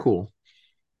very cool.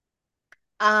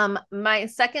 My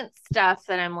second stuff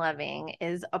that I'm loving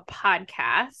is a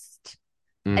podcast.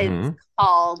 It's Mm-hmm.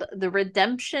 called The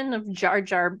Redemption of Jar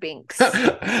Jar Binks.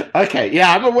 Okay,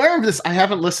 yeah, I'm aware of this. I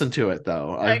haven't listened to it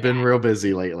though. I've Okay, been real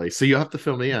busy lately, so you have to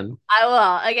fill me in. I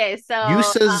will. Okay, You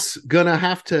so says gonna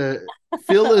have to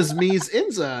fill as me's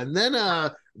inza and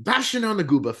then bashing on the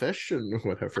gooba fish and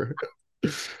whatever.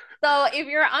 so if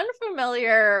you're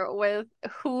unfamiliar with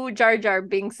who Jar Jar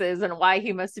Binks is and why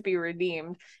he must be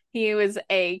redeemed, he was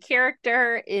a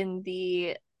character in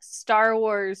the Star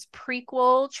Wars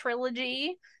prequel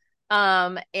trilogy.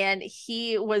 And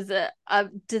he was a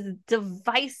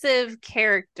divisive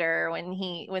character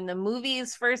when the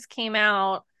movies first came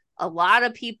out. A lot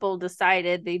of people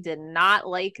decided they did not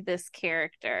like this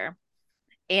character,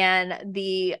 and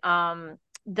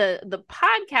the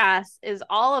podcast is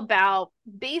all about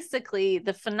basically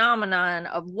the phenomenon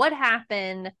of what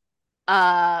happened,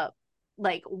 uh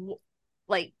like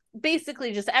like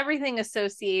basically just everything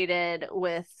associated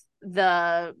with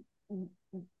the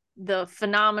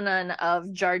phenomenon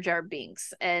of Jar Jar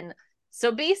Binks. And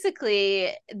so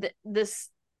basically this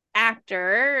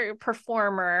actor,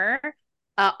 performer,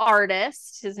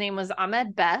 artist, his name was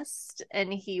Ahmed Best,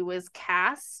 and he was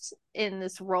cast in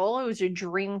this role. It was a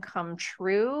dream come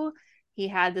true. He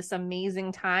had this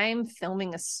amazing time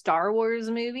filming a Star Wars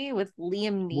movie with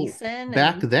Liam Neeson.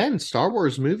 Back then, Star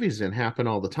Wars movies didn't happen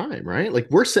all the time, right? Like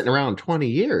we're sitting around 20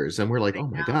 years and we're like, oh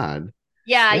my God.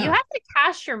 Yeah, you have to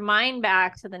cast your mind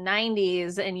back to the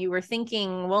 90s, and you were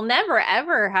thinking, we'll never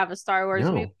ever have a Star Wars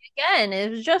movie again.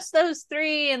 It was just those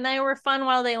three, and they were fun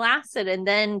while they lasted. And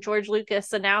then George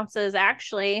Lucas announces,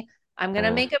 actually, I'm going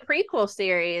to make a prequel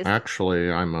series.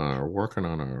 Actually, I'm working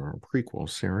on a prequel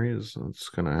series. It's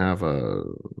going to have a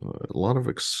lot of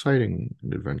exciting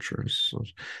adventures.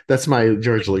 That's my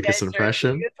George Lucas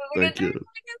impression. Thank you.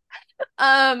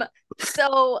 And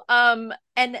so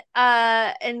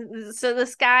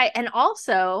this guy, and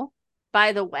also,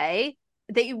 by the way,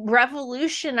 they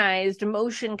revolutionized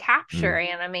motion capture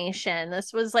animation.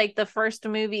 This was like the first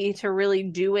movie to really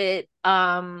do it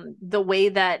the way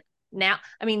that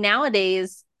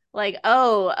nowadays, like,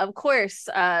 oh, of course,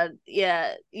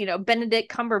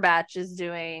 Benedict Cumberbatch is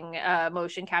doing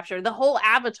motion capture. The whole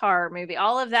Avatar movie,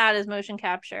 all of that is motion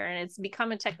capture, and it's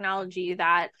become a technology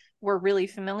that we're really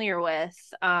familiar with.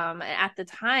 At the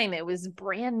time, it was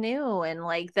brand new, and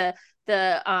like the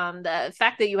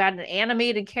fact that you had an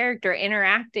animated character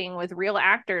interacting with real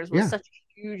actors was such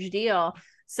a huge deal.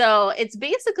 So it's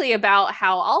basically about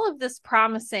how all of this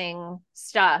promising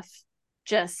stuff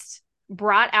just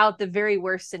brought out the very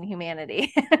worst in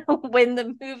humanity. When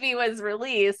the movie was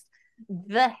released,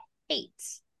 the hate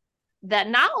that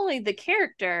not only the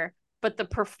character but the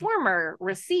performer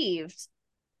received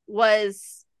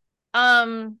was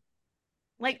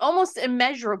like almost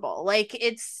immeasurable. Like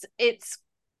it's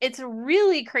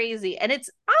really crazy, and it's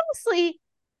honestly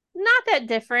not that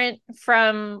different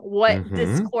from what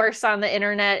discourse on the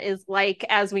internet is like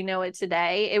as we know it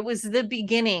today. It was the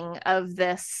beginning of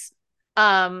this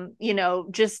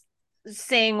just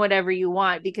saying whatever you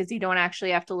want because you don't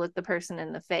actually have to look the person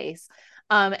in the face.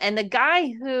 And the guy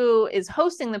who is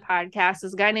hosting the podcast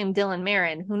is a guy named Dylan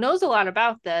Marin, who knows a lot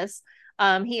about this.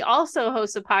 He also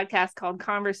hosts a podcast called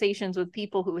Conversations with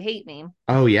People Who Hate Me.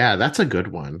 Oh yeah, that's a good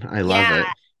one. I love it.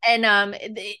 And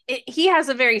he has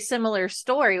a very similar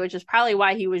story, which is probably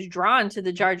why he was drawn to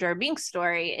the Jar Jar Binks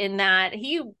story, in that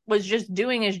he was just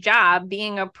doing his job,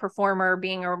 being a performer,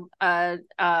 being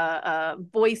a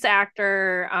voice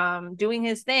actor, doing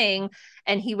his thing,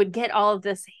 and he would get all of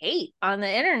this hate on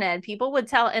the internet. People would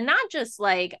tell, and not just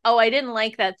like, oh, I didn't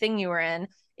like that thing you were in.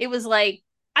 It was like,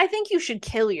 I think you should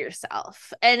kill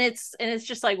yourself. And it's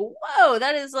just like, whoa,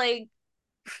 that is like,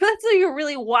 that's like a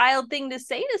really wild thing to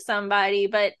say to somebody.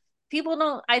 But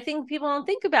I think people don't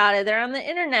think about it. They're on the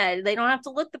internet. They don't have to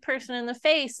look the person in the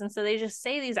face. And so they just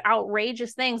say these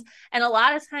outrageous things. And a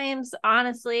lot of times,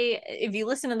 honestly, if you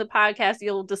listen to the podcast,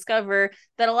 you'll discover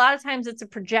that a lot of times it's a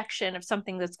projection of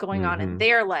something that's going on in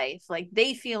their life. Like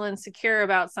they feel insecure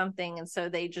about something. And so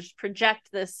they just project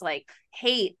this like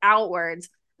hate outwards.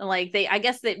 And like I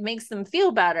guess that makes them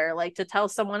feel better, like to tell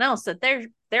someone else that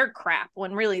they're crap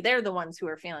when really they're the ones who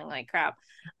are feeling like crap.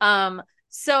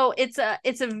 So it's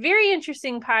a very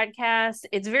interesting podcast.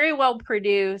 It's very well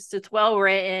produced. It's well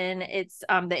written. It's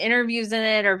the interviews in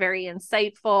it are very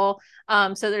insightful.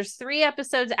 So there's 3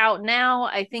 episodes out now.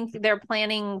 I think they're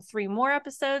planning 3 more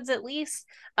episodes at least.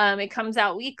 It comes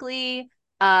out weekly.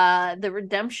 The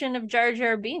Redemption of Jar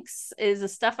Jar Binks is the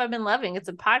stuff I've been loving. It's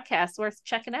a podcast worth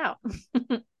checking out.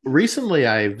 Recently,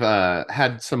 I've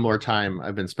had some more time.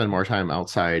 I've been spending more time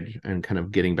outside and kind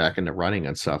of getting back into running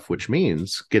and stuff, which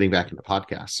means getting back into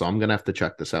podcasts. So I'm gonna have to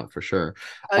check this out for sure.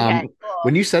 Okay, cool.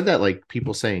 When you said that, like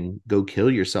people saying "go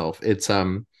kill yourself," it's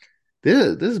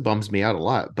this bums me out a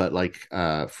lot. But like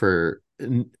for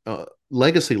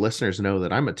legacy listeners know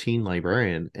that I'm a teen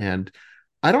librarian, and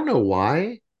I don't know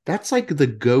why. That's like the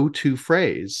go-to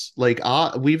phrase. Like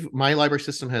my library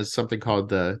system has something called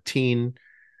the Teen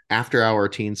After Hour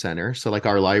Teen Center. So like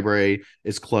our library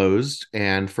is closed,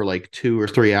 and for like 2 or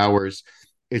 3 hours,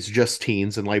 it's just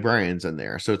teens and librarians in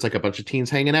there. So it's like a bunch of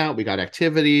teens hanging out. We got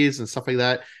activities and stuff like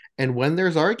that. And when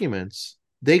there's arguments,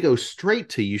 they go straight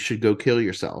to "you should go kill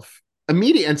yourself"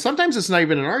 immediate. And sometimes it's not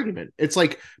even an argument. It's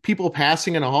like people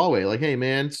passing in a hallway, like, "Hey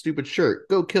man, stupid shirt,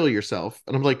 go kill yourself."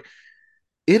 And I'm like,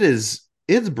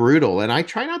 it's brutal. And I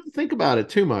try not to think about it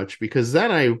too much because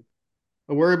then I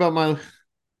worry about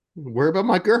where about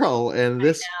my girl? And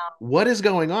this, what is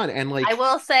going on? And like, I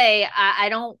will say, I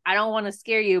don't want to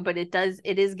scare you, but it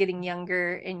is getting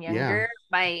younger and yeah. younger.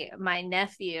 My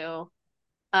nephew,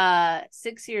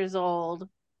 6 years old,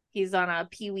 he's on a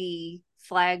peewee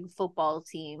flag football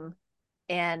team,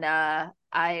 and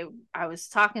I was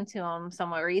talking to him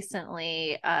somewhat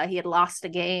recently. He had lost a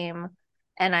game,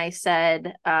 and I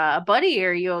said, "Buddy,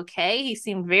 are you okay?" He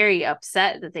seemed very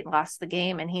upset that they lost the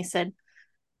game, and he said,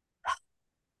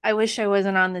 "I wish I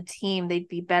wasn't on the team. They'd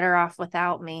be better off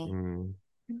without me." Mm,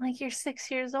 I'm like, "You're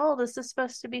 6 years old. This is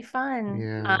supposed to be fun."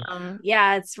 yeah.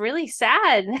 Yeah, it's really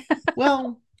sad.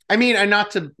 Well, I mean, and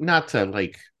not to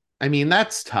like, I mean,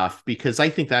 that's tough because I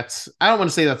think I don't want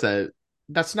to say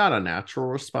that's not a natural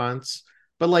response,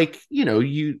 but like,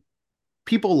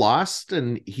 people lost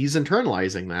and he's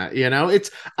internalizing that,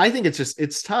 I think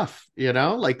it's tough,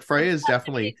 like Freya is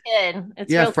definitely, Kid.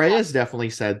 It's yeah, real tough. Freya's definitely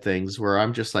said things where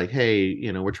I'm just like,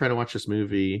 hey, we're trying to watch this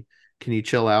movie. Can you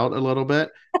chill out a little bit?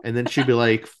 And then she'd be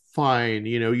like, fine,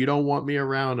 you don't want me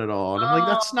around at all. And I'm like,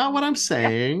 that's not what I'm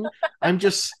saying. I'm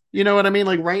just, you know what I mean?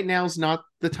 Like right now is not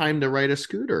the time to ride a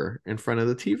scooter in front of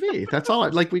the TV. That's all.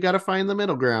 Like we got to find the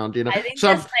middle ground. I think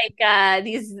So just like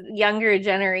these younger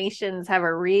generations have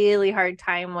a really hard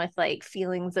time with like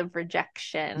feelings of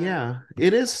rejection. yeah,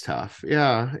 it is tough.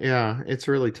 Yeah, yeah, it's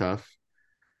really tough.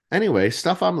 Anyway,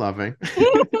 stuff I'm loving.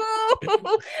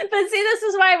 But see, this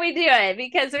is why we do it,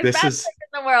 because there's This bad is stuff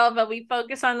in the world, but we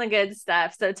focus on the good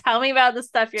stuff. So tell me about the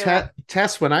stuff you're loving.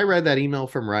 Tess, when I read that email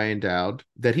from Ryan Dowd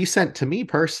that he sent to me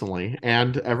personally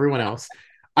and everyone else,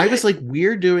 I was like,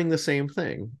 we're doing the same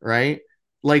thing, right?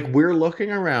 Like we're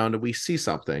looking around and we see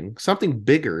something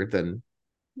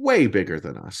way bigger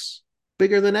than us,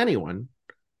 bigger than anyone,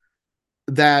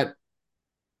 that,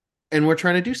 and we're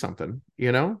trying to do something.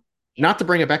 Not to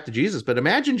bring it back to Jesus, but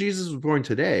imagine Jesus was born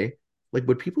today. Like,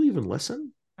 would people even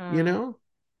listen? Mm.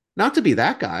 Not to be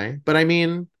that guy, but I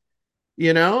mean,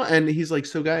 and he's like,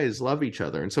 so guys love each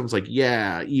other. And someone's like,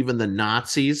 yeah, even the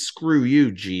Nazis, screw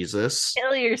you, Jesus.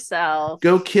 Kill yourself.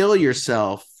 Go kill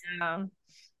yourself. Yeah.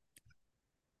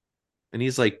 And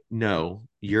he's like, no,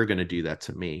 you're going to do that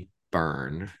to me.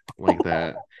 Burn like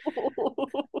that.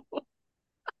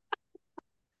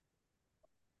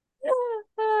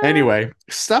 Anyway,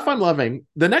 stuff I'm loving.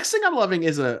 The next thing I'm loving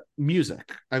is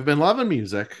music. I've been loving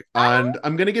music, and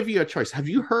I'm gonna give you a choice. Have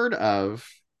you heard of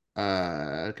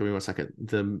give me one second.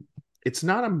 It's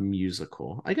not a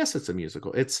musical. I guess it's a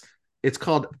musical. It's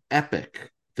called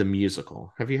Epic the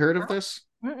Musical. Have you heard of this?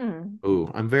 Oh,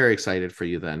 I'm very excited for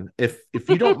you then. If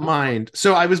you don't mind.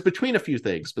 So I was between a few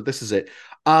things, but this is it.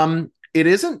 It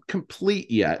isn't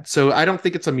complete yet. So I don't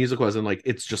think it's a musical as in like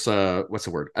it's just what's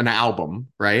the word? An album,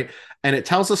 right? And it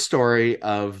tells a story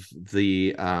of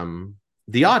the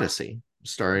Odyssey,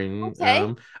 starring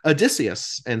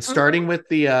Odysseus, and starting with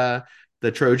the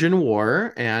Trojan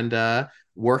War and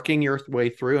working your way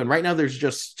through. And right now there's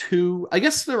just two, I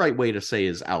guess the right way to say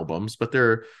is albums, but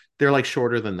they're like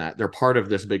shorter than that. They're part of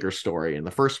this bigger story. And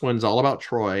the first one's all about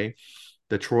Troy,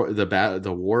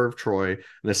 the War of Troy, and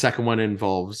the second one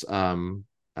involves when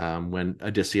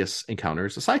Odysseus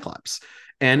encounters a Cyclops,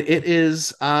 and it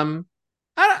is I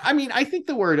mean, I think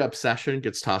the word obsession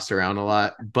gets tossed around a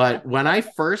lot, but when I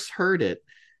first heard it,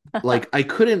 like I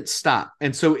couldn't stop,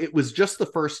 and so it was just the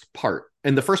first part,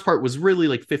 and the first part was really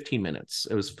like 15 minutes.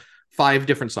 It was 5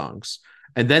 different songs.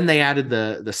 And then they added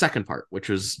the second part, which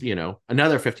was,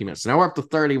 another 15 minutes. Now we're up to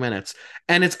 30 minutes.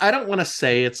 And I don't want to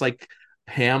say it's like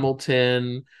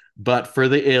Hamilton, but for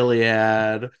the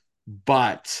Iliad,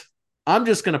 but I'm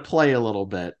just gonna play a little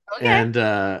bit, Okay. and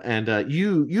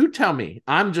you tell me.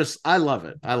 I love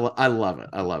it. I love it.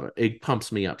 I love it. It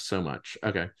pumps me up so much.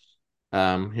 Okay.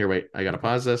 Here, wait. I gotta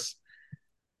pause this,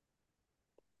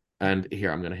 and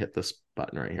here I'm gonna hit this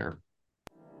button right here.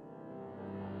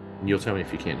 And you'll tell me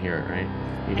if you can't hear it. Right?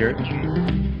 You hear it?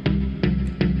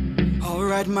 All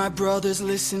right, my brothers,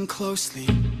 listen closely.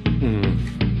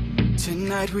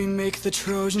 Tonight we make the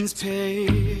Trojans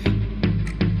pay.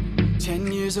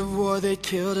 10 years of war, they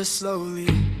killed us slowly,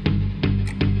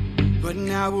 but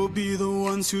now we'll be the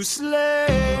ones who slay.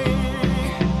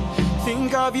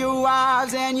 Think of your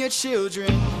wives and your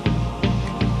children.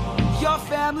 Your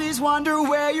families wonder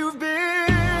where you've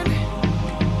been.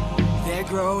 They're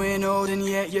growing old and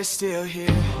yet you're still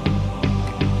here.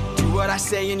 Do what I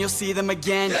say and you'll see them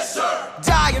again. Yes, sir!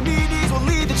 Diomedes will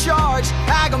lead the charge.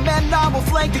 Agamemnon will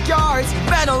flank the guards.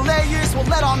 Menelaus will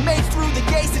let our mates through the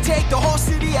gates to take the whole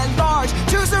city at large.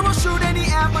 Teucer will shoot any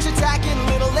ambush attacking.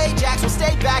 Little Ajax will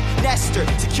stay back. Nestor,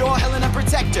 secure Helena,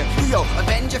 protect her. Leo,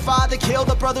 avenge your father, kill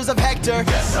the brothers of Hector.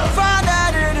 Yes, sir! Find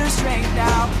that inner strength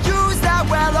now. Use that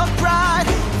well of pride.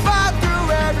 Fight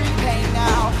through every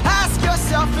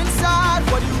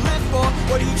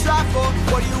What do you try for?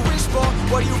 What do you wish for?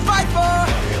 What do you fight for? What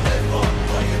do you live for?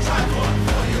 What do you try for?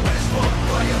 What do you wish for?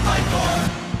 What do you fight for?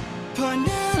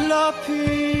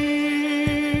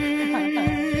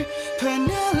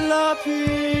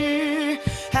 Penelope,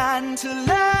 and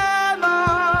Telemachus.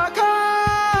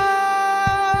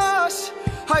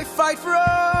 I fight for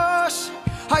us.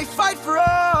 I fight for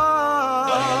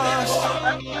us.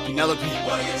 Penelope.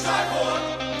 What do you try for?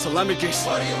 Telemachus.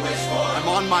 What do you wish for? I'm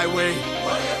on my way.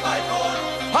 What do you fight for?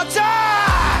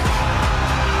 Attack!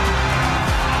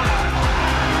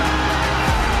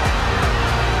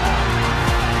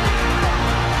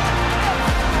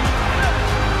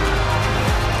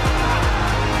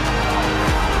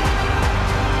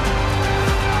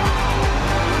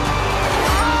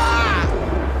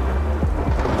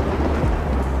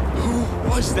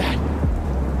 Was that?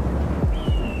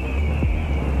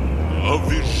 A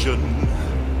vision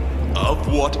of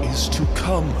what is to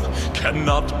come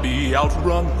cannot be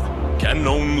outrun, can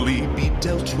only be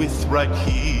dealt with right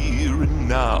here and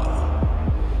now.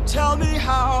 Tell me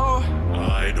how.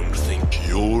 I don't think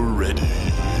you're ready.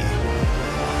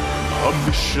 A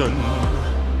mission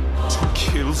to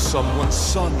kill someone's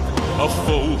son, a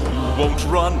foe who won't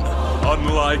run,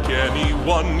 unlike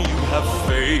anyone you have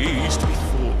faced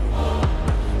before.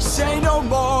 Say no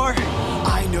more.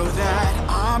 I know that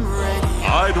I'm ready.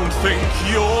 I don't think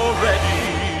you're ready.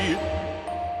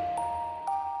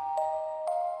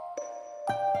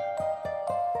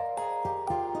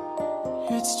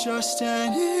 It's just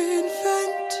an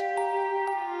infant.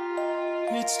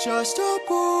 It's just a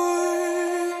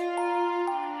boy.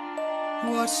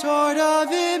 What sort of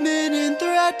imminent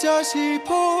threat does he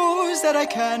pose that I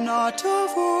cannot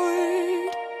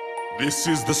avoid? This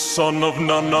is the son of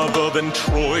none other than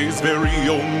Troy's very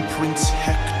own Prince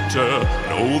Hector.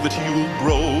 Know that he will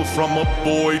grow from a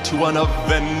boy to an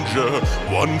avenger,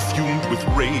 one fumed with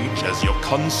rage as you're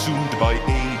consumed by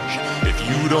age. If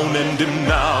you don't end him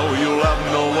now, you'll have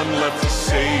no one left to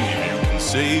save. You can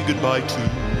say goodbye to.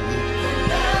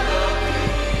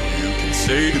 You can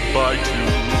say goodbye to.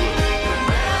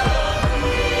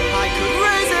 I could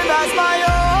raise him as my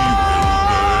own.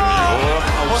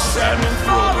 Or send him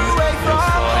far away from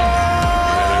home.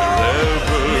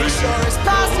 Make sure his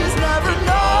past is never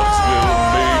known.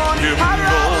 I'd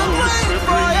rather wait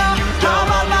for ya.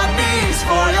 I'm on my knees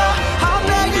for ya. I'm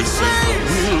begging please.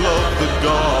 We love the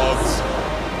gods.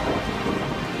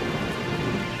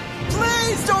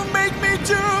 Please don't make me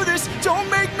do this. Don't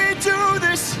make me do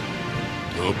this.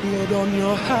 The blood on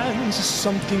your hands is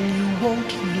something you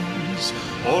won't lose.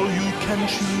 All you can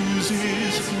choose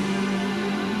is food.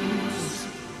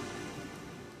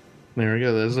 There we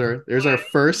go. There's our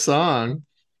first song.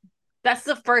 That's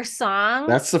the first song.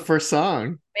 That's the first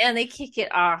song. Man, they kick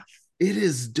it off. It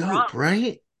is dope,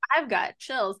 right? I've got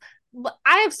chills.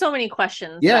 I have so many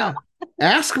questions. Yeah.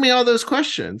 Ask me all those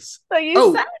questions. So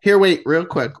you said here, wait, real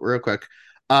quick.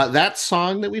 That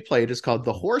song that we played is called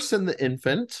The Horse and the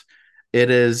Infant.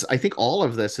 It is, I think all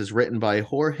of this is written by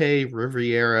Jorge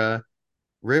Riviera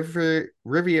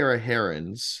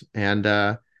Herons, and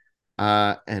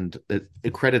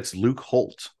it credits Luke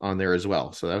Holt on there as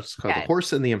well. So that's called The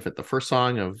Horse and the Infant, the first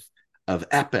song of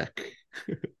Epic,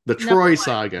 the Troy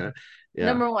saga. Yeah.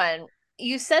 Number one,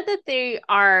 you said that they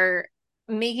are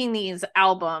making these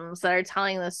albums that are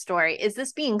telling the story. Is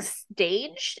this being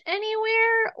staged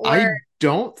anywhere? Or I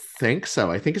don't think so.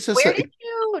 I think it's just where did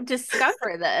you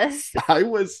discover this? I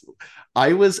was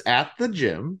at the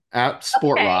gym at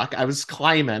Sport Rock. I was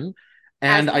climbing,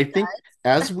 and I think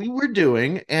as we were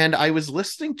doing, and I was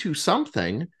listening to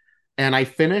something, and I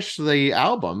finished the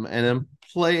album, and then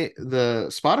the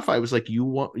Spotify was like,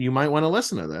 you might want to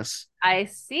listen to this. I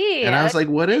see. And I was like,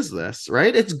 what is this?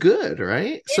 Right? It's good,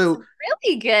 right? It's so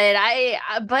really good.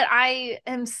 But I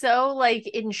am so like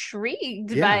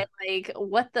intrigued by like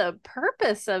what the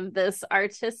purpose of this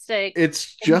artistic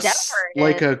it's just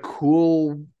like a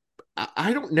cool,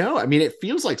 I don't know. I mean, it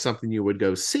feels like something you would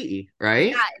go see,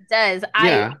 right? Yeah, it does.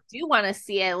 I do want to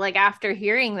see it. Like after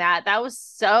hearing that was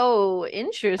so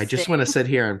interesting. I just want to sit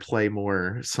here and play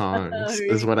more songs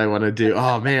is what I want to do.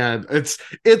 Oh man, it's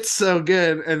so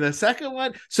good. And the second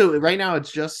one, so right now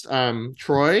it's just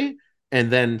Troy and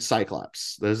then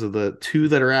Cyclops. Those are the two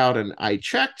that are out. And I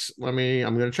checked. I'm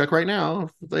going to check right now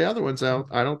if the other one's out.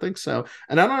 I don't think so.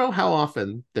 And I don't know how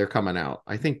often they're coming out.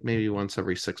 I think maybe once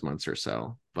every 6 months or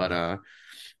so. But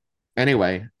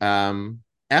anyway,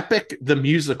 Epic the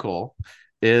Musical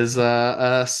is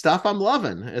stuff I'm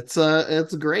loving.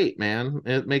 It's great, man.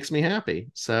 It makes me happy.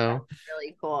 So that's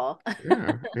really cool.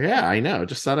 yeah, I know.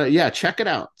 Just thought check it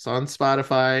out. It's on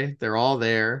Spotify. They're all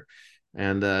there.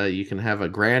 And you can have a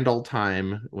grand old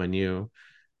time when you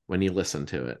when you listen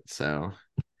to it. So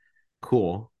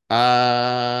cool.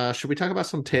 Should we talk about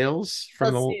some tales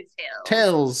from Let's the do tales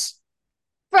tales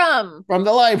from from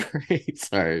the library?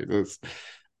 Sorry,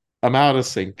 I'm out of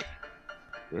sync.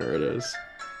 There it is.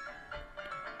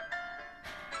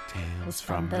 Tales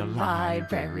from the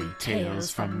library, tales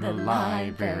from the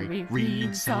library.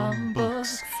 Read some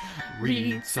books,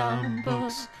 read some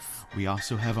books. We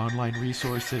also have online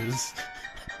resources.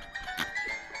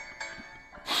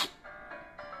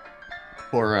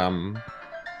 For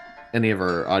any of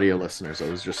our audio listeners,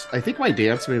 I think my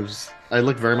dance moves, I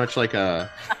look very much like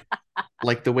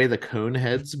like the way the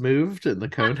Coneheads moved in the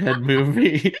Conehead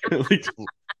movie. Like,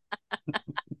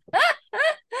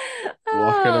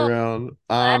 walking oh, around.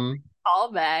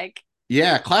 callback.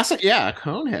 Yeah, classic. Yeah,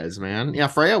 Coneheads, man. Yeah,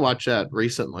 Freya watched that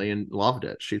recently and loved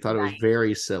it. She thought it was Nice.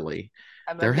 very silly.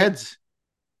 I'm a Their big heads.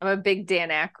 I'm a big Dan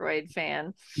Aykroyd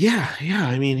fan. Yeah, yeah.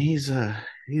 I mean, he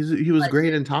was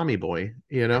great in Tommy Boy,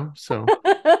 you know. So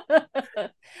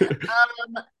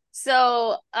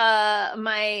So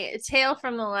my tale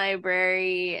from the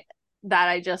library that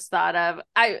I just thought of,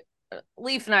 I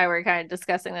Leaf and I were kind of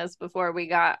discussing this before we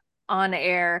got on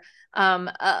air.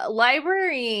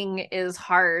 Librarying is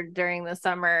hard during the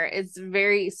summer. It's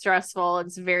very stressful.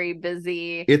 It's very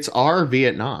busy. it's our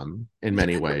Vietnam in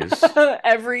many ways.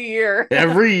 Every year.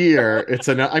 Every year,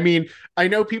 I mean, I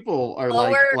know people are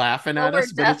like Lower laughing at lower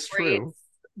us, but death it's rates, true.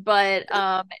 but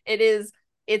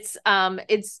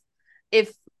it's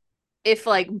if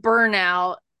like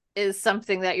burnout is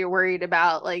something that you're worried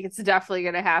about, like it's definitely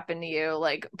going to happen to you,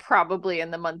 like probably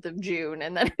in the month of June,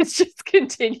 and then it just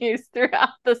continues throughout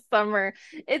the summer.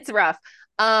 It's rough.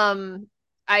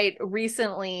 I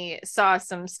recently saw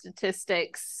some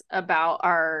statistics about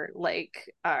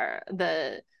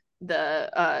the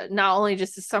not only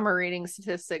just the summer reading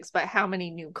statistics, but how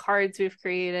many new cards we've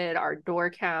created, our door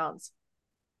counts.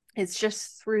 It's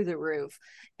just through the roof.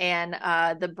 And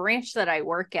the branch that I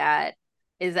work at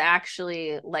is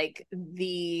actually like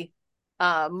the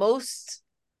most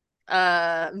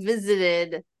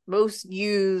visited, most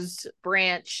used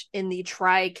branch in the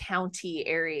Tri-County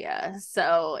area.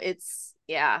 So it's,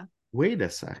 yeah. Wait a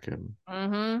second.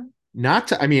 Mm-hmm. Not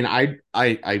to, I mean,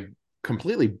 I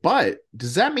completely, but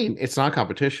does that mean it's not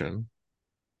competition?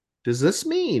 Does this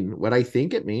mean what I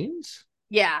think it means?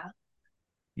 Yeah.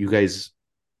 You guys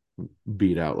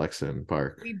beat out Lexington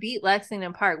Park. We beat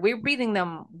Lexington Park. We're beating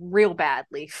them real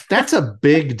badly. That's a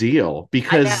big deal I know.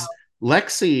 because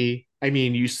Lexi, I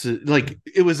mean, used to like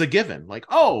it was a given. Like,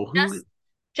 oh, who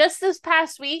Just this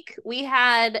past week, we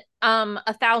had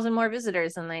 1,000 more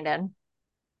visitors than they did.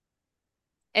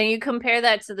 And you compare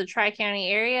that to the Tri-County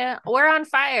area, we're on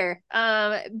fire.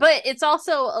 But it's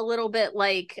also a little bit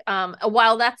like,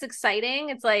 while that's exciting,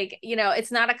 it's like, you know,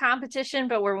 it's not a competition,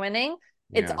 but we're winning.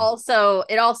 It's Yeah.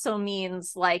 it also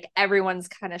means like everyone's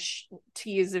kind of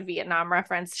to use a Vietnam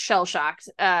reference, shell shocked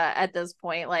at this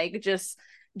point. Like just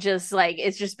like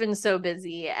it's just been so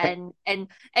busy and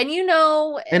you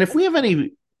know, And if we have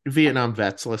any Vietnam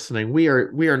vets listening, we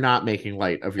are not making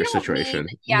light of your situation.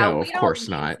 No, we of don't course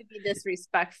mean not. to be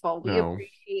disrespectful. We No.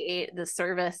 appreciate the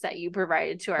service that you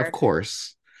provided to Of our.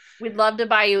 course. We'd love to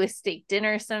buy you a steak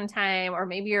dinner sometime, or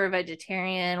maybe you're a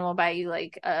vegetarian. We'll buy you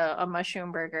like a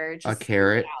mushroom burger. A Just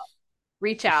carrot.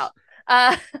 reach out.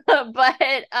 But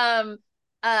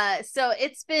so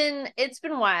it's been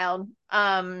wild.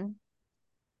 And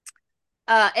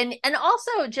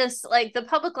also just like the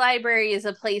public library is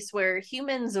a place where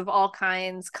humans of all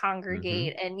kinds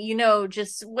congregate, and you know,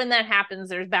 just when that happens,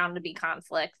 there's bound to be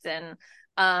conflict, and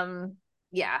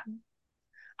yeah,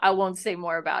 I won't say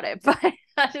more about it, but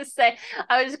I'll just say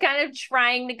I was kind of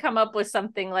trying to come up with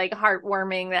something like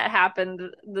heartwarming that happened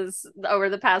this over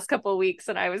the past couple of weeks,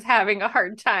 and I was having a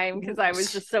hard time because I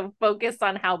was just so focused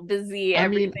on how busy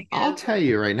everything I'll is. tell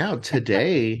you right now,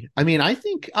 today, I mean, I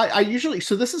think I usually,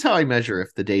 so this is how I measure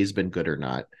if the day's been good or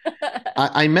not.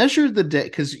 I measure the day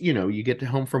because, you know, you get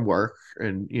home from work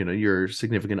and, you know, your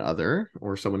significant other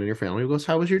or someone in your family goes,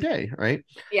 how was your day? Right.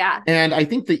 Yeah. And I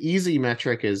think the easy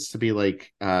metric is to be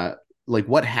like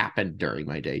what happened during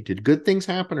my day? Did good things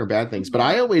happen or bad things? But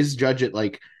I always judge it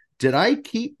like, did I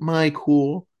keep my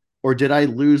cool or did I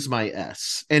lose my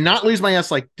S? And not lose my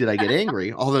S like, did I get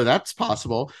angry? Although that's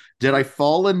possible. Did I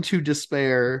fall into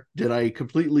despair? Did I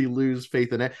completely lose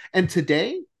faith in it? And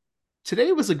today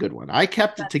was a good one. I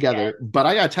kept it together, but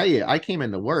I gotta tell you, I came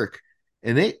into work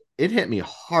and it hit me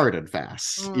hard and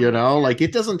fast. You know, like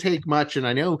it doesn't take much. And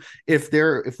I know if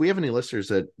we have any listeners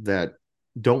that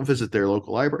don't visit their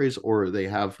local libraries or they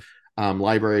have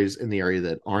libraries in the area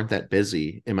that aren't that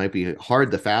busy, it might be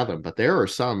hard to fathom. But there are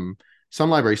some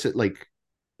libraries that like,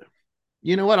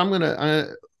 you know what, I'm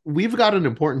gonna we've got an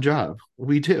important job.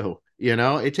 We do.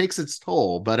 It takes its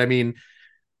toll, but I mean,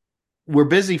 we're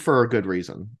busy for a good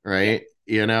reason, Yeah. right?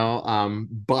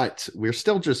 But we're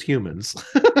still just humans.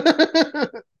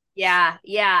 Yeah,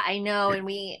 yeah, I know. And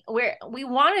we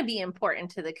want to be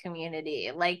important to the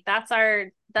community. Like that's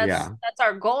our Yeah. that's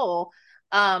our goal.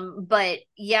 But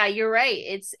yeah, you're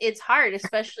right. It's hard,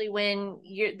 especially when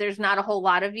there's not a whole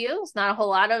lot of you. It's not a whole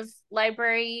lot of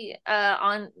librarians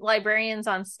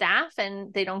on staff,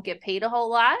 and they don't get paid a whole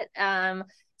lot.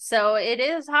 So it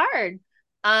is hard.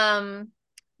 Um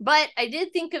but I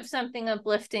did think of something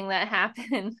uplifting that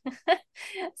happened.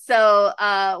 So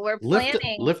we're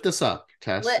planning. Lift us up,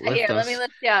 Tess. Here, Lift let me us.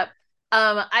 lift you up.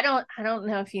 I don't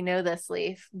know if you know this,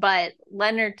 Leaf, but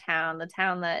Leonardtown, the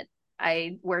town that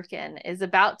I work in, is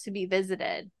about to be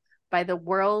visited by the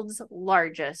world's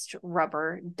largest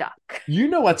rubber duck. You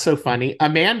know what's so funny?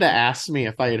 Amanda asked me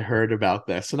if I had heard about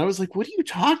this, and I was like, "What are you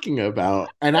talking about?"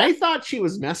 And I thought she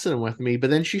was messing with me, but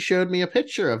then she showed me a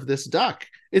picture of this duck.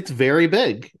 It's very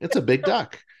big. It's a big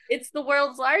duck. It's the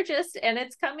world's largest, and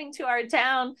it's coming to our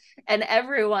town, and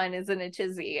everyone is in a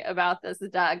tizzy about this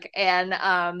duck. And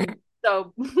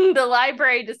so the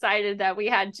library decided that we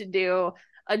had to do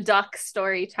a duck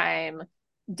story time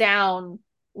down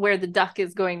where the duck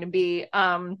is going to be.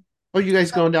 Oh, you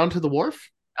guys going down to the wharf?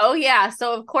 Oh yeah,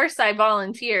 so of course I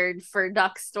volunteered for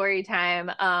duck story time.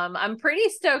 I'm pretty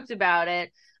stoked about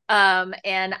it.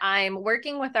 And I'm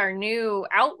working with our new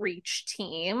outreach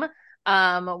team.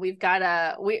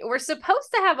 We're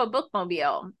supposed to have a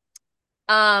bookmobile.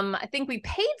 I think we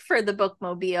paid for the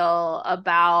bookmobile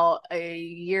about a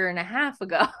year and a half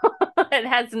ago. It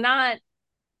has not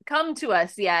come to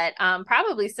us yet.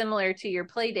 Probably similar to your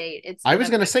play date. I was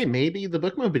going to say maybe the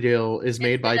bookmobile is It's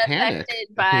made been by Panic.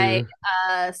 affected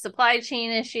by supply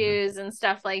chain issues and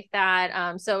stuff like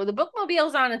that. So the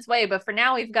bookmobile's on its way, but for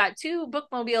now we've got two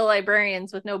bookmobile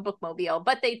librarians with no bookmobile,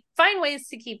 but they find ways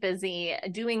to keep busy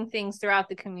doing things throughout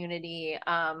the community.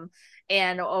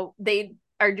 And they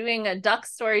are doing a duck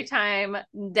story time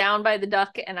down by the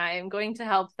duck, and I am going to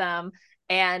help them.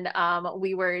 And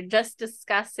we were just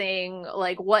discussing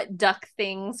like what duck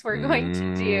things we're going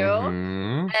to do.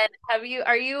 Mhm. And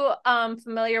are you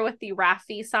familiar with the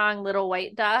Raffi song Little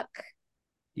White Duck?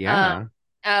 Yeah.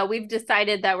 We've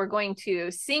decided that we're going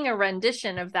to sing a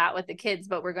rendition of that with the kids,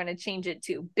 but we're going to change it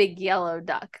to Big Yellow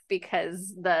Duck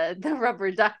because the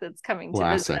rubber duck that's coming to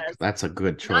visit Classic. us, That's a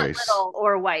good not choice. little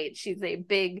or white. She's a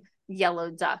big yellow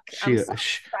duck. I'm so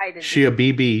excited. She a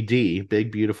BBD,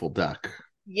 big beautiful duck.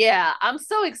 Yeah, I'm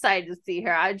so excited to see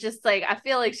her. I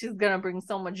feel like she's gonna bring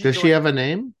so much Does joy. she have a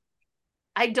name?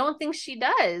 I don't think she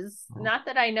does, not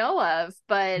that I know of,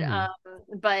 but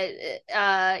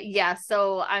yeah,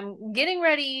 so I'm getting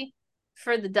ready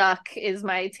for the duck is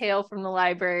my tale from the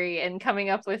library and coming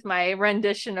up with my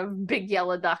rendition of Big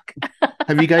Yellow Duck.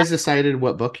 Have you guys decided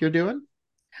what book you're doing?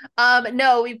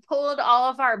 No, we pulled all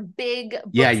of our big books.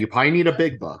 Yeah, you probably need a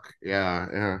big book.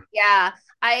 Yeah. Yeah.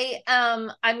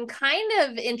 I'm kind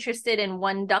of interested in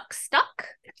One Duck Stuck.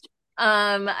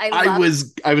 I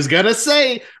was gonna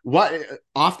say what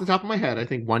off the top of my head, I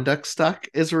think One Duck Stuck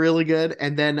is really good.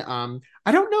 And then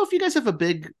I don't know if you guys have a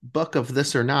big book of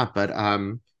this or not, but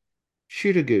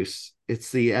Shoot a Goose.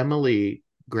 It's the Emily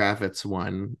Gravitz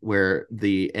one where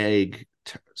the egg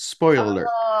spoiler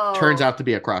turns out to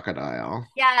be a crocodile.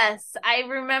 Yes, I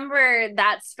remember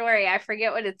that story. I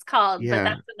forget what it's called, Yeah. but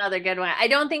that's another good one. I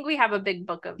don't think we have a big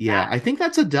book of Yeah, that. I think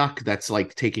that's a duck that's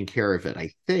like taking care of it,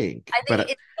 I think. I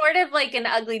think it's sort of like an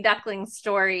ugly duckling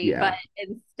story, Yeah. but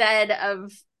instead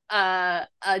of a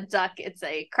duck, it's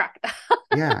a crocodile.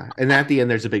 Yeah, and at the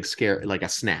end there's a big scare, like a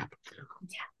snap.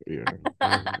 Yeah.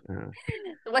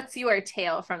 What's your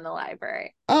tale from the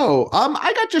library? Oh,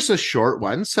 I got just a short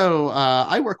one. So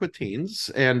I work with teens,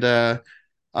 and that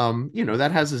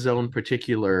has its own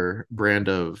particular brand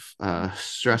of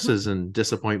stresses and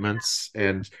disappointments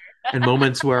and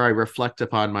moments where I reflect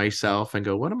upon myself and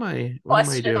go, what am I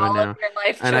doing now?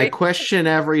 And I question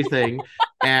everything.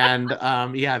 And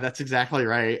yeah, that's exactly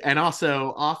right. And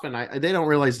also often they don't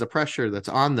realize the pressure that's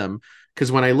on them, because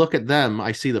when I look at them,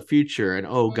 I see the future and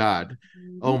oh God,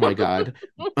 oh my God,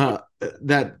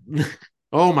 that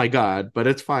oh my God, but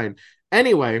it's fine.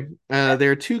 Anyway,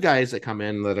 there are two guys that come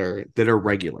in that are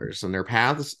regulars, and their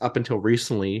paths up until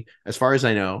recently, as far as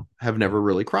I know, have never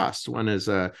really crossed. One is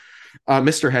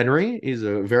Mr. Henry. He's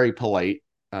a very polite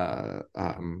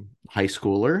high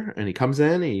schooler, and he comes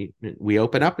in. We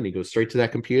open up, and he goes straight to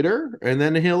that computer, and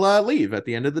then he'll leave at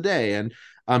the end of the day. And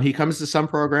he comes to some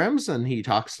programs, and he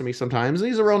talks to me sometimes. And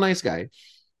he's a real nice guy.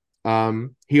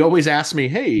 He always asks me,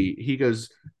 "Hey," he goes,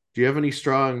 do you have any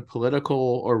strong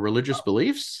political or religious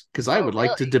beliefs? Because I Oh, would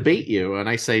like to really? debate you. And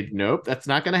I say, nope, that's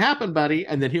not going to happen, buddy.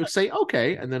 And then he would say,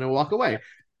 okay. And then he'll walk away.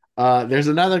 There's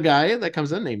another guy that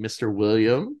comes in named Mr.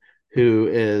 William, who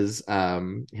is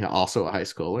also a high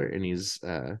schooler, and he's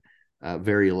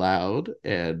very loud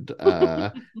and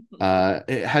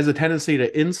has a tendency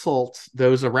to insult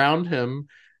those around him,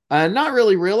 not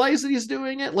really realize that he's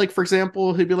doing it. Like, for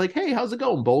example, he'd be like, "Hey, how's it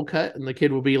going, bowl cut?" And the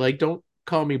kid will be like, "Don't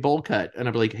call me bowl cut." And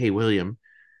I'd be like, "Hey, William,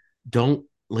 don't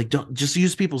just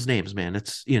use people's names, man.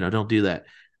 It's don't do that."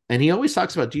 And he always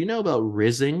talks about, do you know about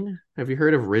rizzing? Have you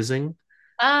heard of rizzing?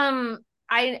 Um,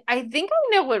 I think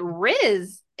I know what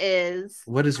Riz is.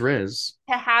 What is Riz?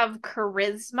 To have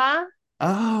charisma.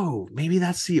 Oh, maybe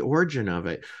that's the origin of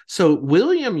it. So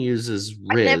William uses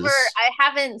Riz. I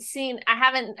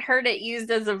haven't heard it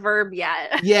used as a verb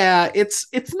yet. Yeah, it's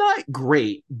not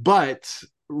great, but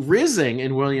rizzing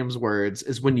in William's words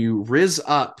is when you rizz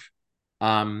up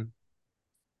um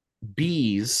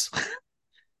bees,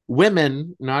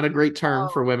 women, not a great term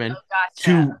for women,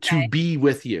 Gotcha. to be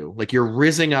with you. Like you're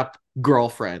rizzing up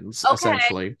girlfriends, Okay.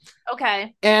 essentially.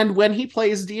 Okay. And when he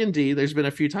plays D&D, there's been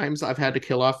a few times I've had to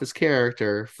kill off his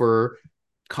character for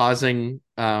causing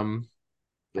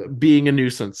being a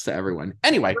nuisance to everyone.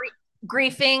 Anyway,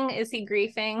 Griefing? Is he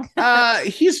griefing?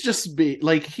 he's just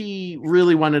he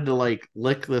really wanted to like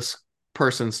lick this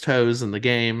person's toes in the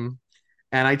game.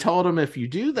 And I told him, if you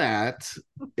do that,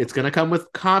 it's going to come with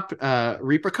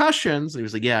repercussions. And he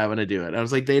was like, yeah, I'm going to do it. I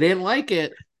was like, they didn't like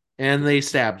it. And they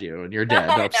stabbed you and you're dead.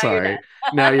 No, I'm sorry.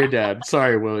 Now you're dead.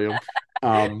 Sorry, William.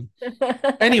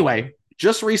 Anyway,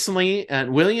 just recently,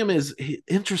 and William is an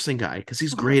interesting guy because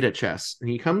he's great at chess. And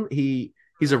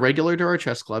he's a regular to our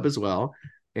chess club as well.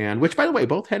 And which, by the way,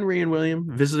 both Henry and William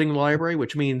visiting the library,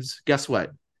 which means, guess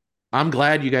what? I'm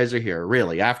glad you guys are here,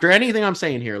 really. After anything I'm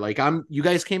saying here, like you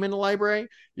guys came in the library,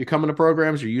 you're coming to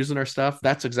programs, you're using our stuff.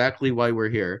 That's exactly why we're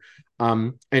here.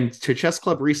 And to Chess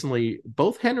Club recently,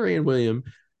 both Henry and William,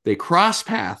 they crossed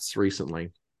paths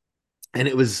recently. And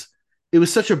it was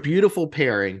such a beautiful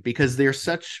pairing because they're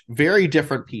such very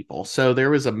different people. So there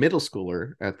was a middle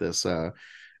schooler at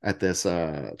this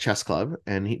chess club,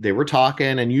 and they were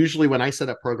talking. And usually when I set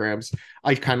up programs,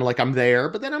 I kind of like, I'm there,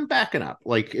 but then I'm backing up.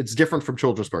 Like it's different from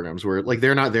children's programs where like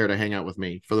they're not there to hang out with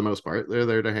me for the most part. They're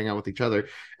there to hang out with each other.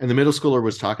 And the middle schooler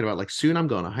was talking about like, soon I'm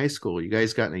going to high school. You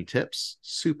guys got any tips?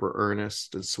 Super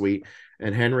earnest and sweet.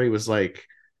 And Henry was like,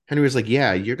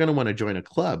 yeah, you're going to want to join a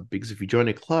club, because if you join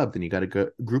a club, then you got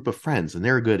a group of friends and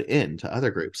they're a good in to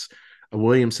other groups. And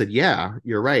William said, yeah,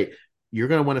 you're right. You're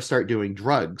going to want to start doing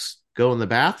drugs. Go in the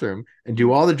bathroom and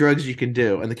do all the drugs you can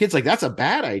do. And the kid's like, that's a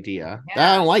bad idea.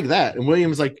 Yeah. I don't like that. And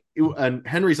William's like, and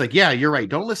Henry's like, yeah, you're right.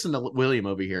 Don't listen to William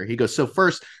over here. He goes, so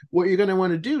first, what you're going to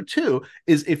want to do too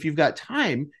is, if you've got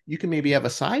time, you can maybe have a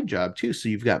side job too. So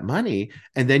you've got money,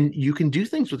 and then you can do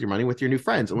things with your money with your new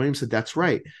friends. And William said, that's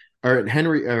right.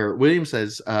 Or William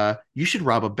says, you should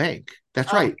rob a bank.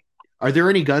 That's right. Are there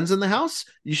any guns in the house?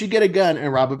 You should get a gun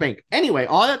and rob a bank. Anyway,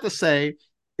 all that to say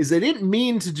is they didn't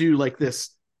mean to do like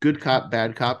this good cop,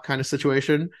 bad cop kind of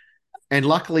situation. And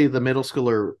luckily the middle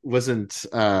schooler wasn't,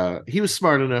 he was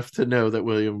smart enough to know that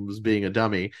William was being a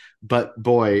dummy, but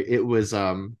boy, it was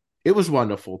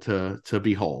wonderful to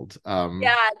behold.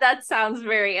 Yeah, that sounds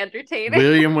very entertaining.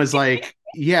 William was like,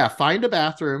 yeah, find a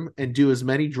bathroom and do as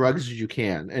many drugs as you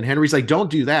can. And Henry's like, don't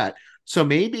do that. So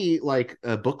maybe like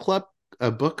a book club,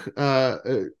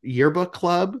 a yearbook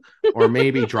club, or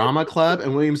maybe drama club.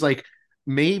 And William's like,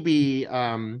 maybe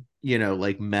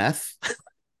like meth.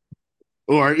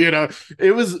 Or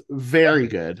it was very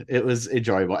good. It was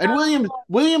enjoyable. And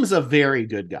William's a very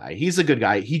good guy. He's a good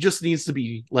guy. He just needs to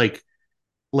be like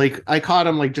I caught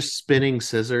him like just spinning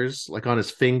scissors like on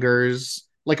his fingers,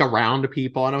 like around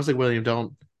people. And I was like, William,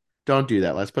 don't do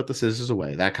that. Let's put the scissors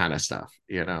away. That kind of stuff,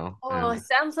 It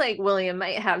sounds like William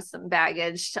might have some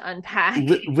baggage to unpack.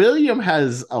 William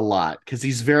has a lot because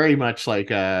he's very much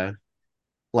like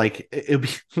it'll be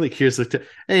like, here's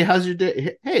hey, how's your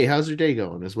day? Hey, how's your day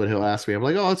going? Is what he'll ask me. I'm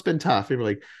like, oh, it's been tough. He'll be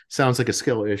like, sounds like a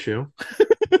skill issue.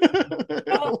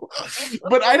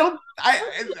 But I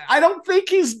don't think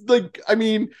he's like,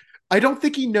 I don't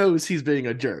think he knows he's being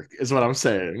a jerk, is what I'm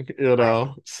saying,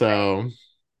 so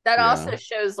that also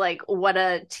shows like what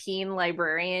a teen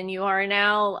librarian you are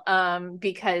now,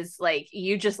 because like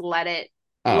you just let it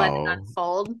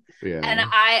unfold. Yeah. And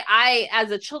I as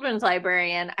a children's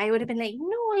librarian, I would have been like,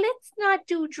 no, let's not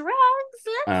do drugs.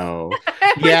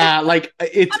 Yeah, like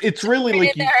it's really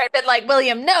like there I've been like,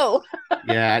 William, no.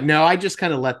 Yeah, no, I just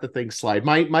kind of let the thing slide.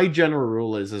 My general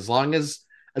rule is, as long as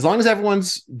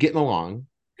everyone's getting along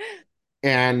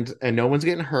and no one's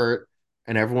getting hurt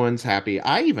and everyone's happy.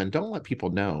 I even don't let people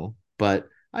know, but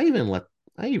I even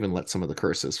let some of the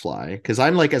curses fly because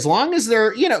I'm like, as long as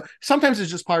they're, sometimes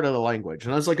it's just part of the language.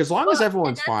 And I was like, as long as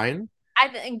everyone's fine. I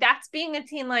think that's being a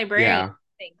teen librarian. Yeah.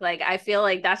 Like, I feel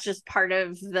like that's just part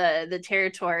of the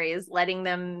territory, is letting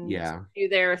them do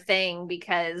their thing,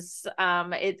 because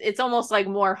it's almost like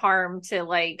more harm to,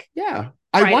 like,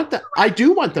 I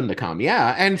do want them to come.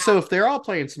 Yeah. And so if they're all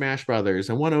playing Smash Brothers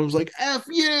and one of them's like, F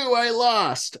you, I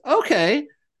lost. Okay.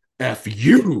 F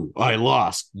you, I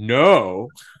lost. No.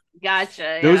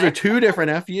 Gotcha. Those are two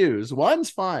different FUs. One's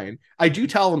fine. I do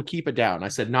tell them keep it down. I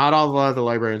said not all the other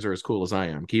librarians are as cool as I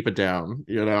am. Keep it down,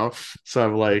 So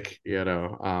I'm like,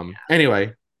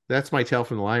 Anyway, that's my tale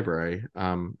from the library.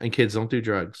 And kids, don't do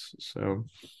drugs. So,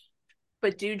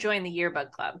 but do join the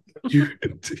yearbook club.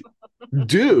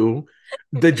 do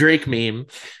the Drake meme,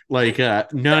 like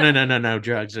no,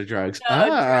 drugs are drugs.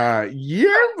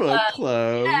 Yearbook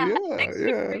club. Yeah.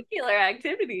 Extracurricular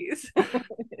activities.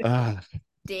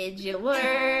 Did you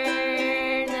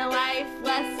learn a life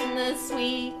lesson this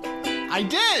week? I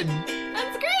did.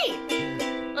 That's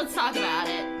great. Let's talk about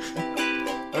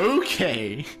it.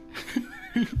 Okay.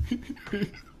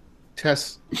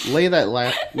 Tess, lay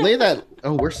that.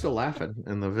 Oh, we're still laughing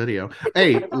in the video.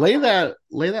 Hey, lay that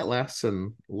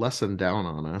lesson down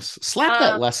on us. Slap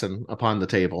that lesson upon the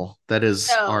table. That is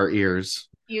our ears.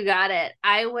 You got it.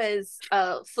 I was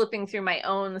flipping through my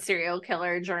own serial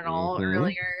killer journal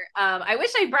earlier. I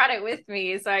wish I brought it with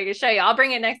me so I could show you. I'll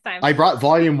bring it next time. I brought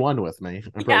volume 1 with me.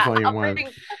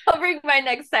 I'll bring mine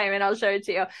next time and I'll show it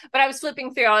to you. But I was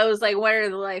flipping through. I was like, what are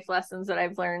the life lessons that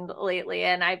I've learned lately?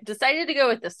 And I've decided to go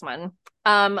with this one.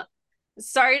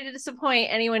 Sorry to disappoint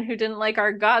anyone who didn't like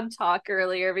our God talk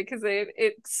earlier, because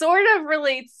it sort of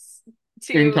relates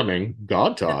to incoming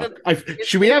God talk.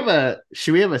 Should we have a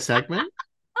segment?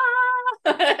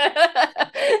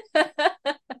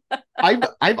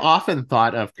 I've often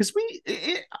thought of, because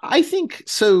I think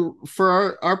so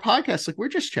for our podcast, like, we're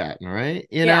just chatting, right?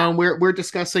 We're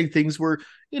discussing things, we're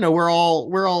all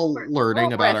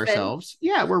learning about ourselves.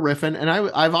 Yeah, we're riffing. And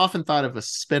I've often thought of a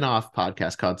spin-off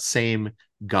podcast called Same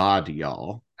God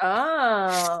Y'all.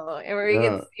 Oh, and where we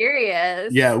get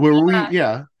serious. Yeah, where we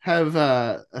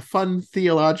have fun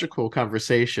theological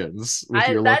conversations with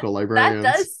your local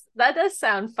librarians. That does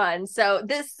sound fun. So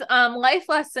this life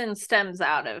lesson stems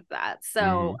out of that.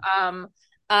 So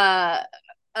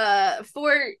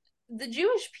for the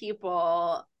Jewish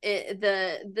people,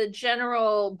 the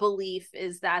general belief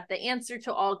is that the answer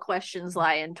to all questions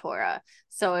lie in Torah.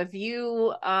 So if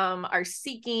you are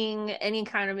seeking any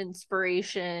kind of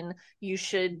inspiration, you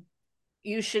should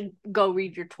go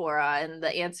read your Torah, and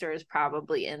the answer is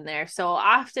probably in there. So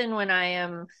often when I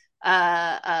am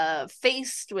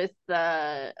faced with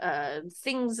the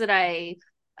things that I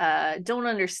don't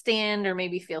understand or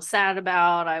maybe feel sad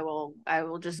about, I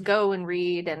will just go and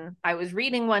read. And I was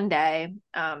reading one day,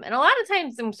 and a lot of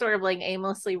times I'm sort of like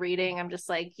aimlessly reading. I'm just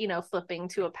like, flipping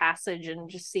to a passage and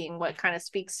just seeing what kind of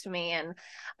speaks to me. And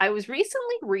I was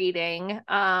recently reading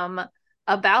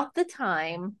about the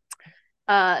time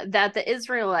that the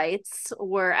Israelites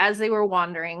were, as they were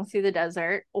wandering through the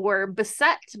desert, were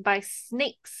beset by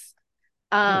snakes.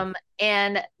 And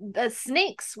the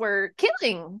snakes were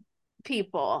killing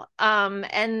people.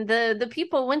 And the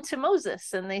people went to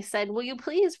Moses and they said, will you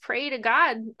please pray to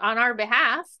God on our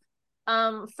behalf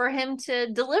for him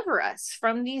to deliver us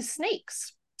from these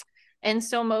snakes? And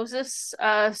so Moses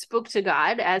spoke to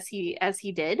God as he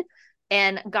did,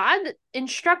 and God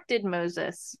instructed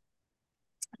Moses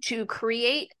to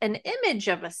create an image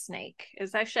of a snake.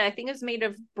 It's actually, I think it's made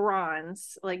of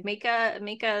bronze. Like make a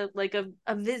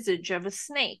visage of a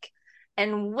snake.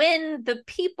 And when the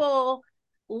people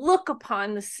look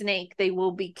upon the snake, they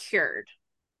will be cured.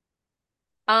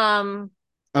 Of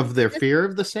their fear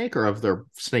of the snake, or of their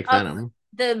snake venom?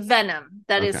 The venom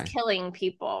that is killing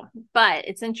people. But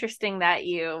it's interesting that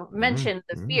you mentioned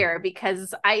the fear,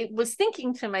 because I was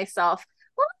thinking to myself,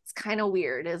 well, it's kind of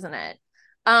weird, isn't it?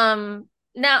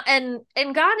 Now, and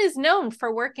God is known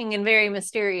for working in very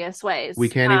mysterious ways. We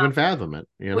can't even fathom it,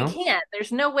 We can't.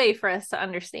 There's no way for us to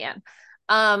understand.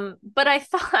 But I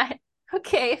thought,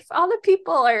 okay, if all the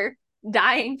people are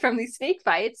dying from these snake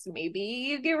fights, maybe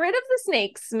you get rid of the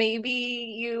snakes. Maybe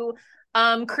you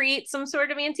create some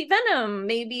sort of anti-venom.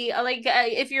 Maybe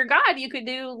if you're God, you could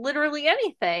do literally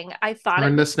anything. I thought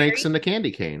turn the snakes into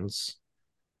candy canes.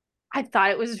 I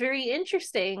thought it was very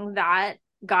interesting that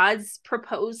God's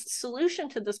proposed solution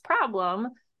to this problem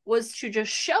was to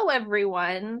just show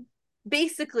everyone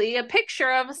basically a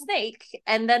picture of a snake,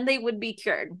 and then they would be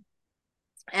cured.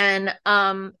 And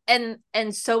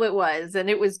so it was, and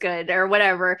it was good or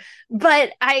whatever.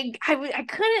 But I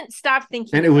couldn't stop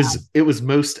thinking And about it was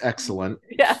most excellent.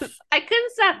 yes, I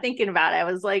couldn't stop thinking about it.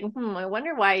 I was like, I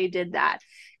wonder why he did that.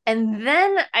 And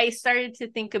then I started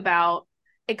to think about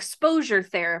exposure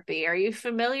therapy. Are you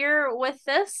familiar with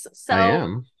this? I So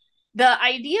am. the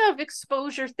idea of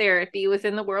exposure therapy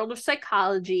within the world of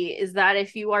psychology is that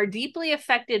if you are deeply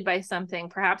affected by something,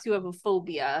 perhaps you have a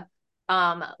phobia.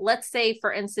 Let's say,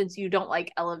 for instance, you don't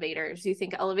like elevators. You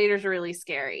think elevators are really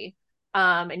scary,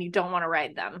 and you don't want to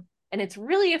ride them. And it's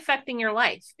really affecting your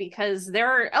life because there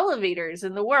are elevators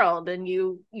in the world and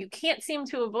you can't seem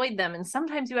to avoid them. And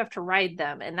sometimes you have to ride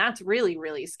them. And that's really,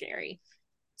 really scary.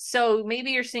 So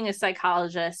maybe you're seeing a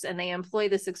psychologist and they employ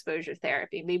this exposure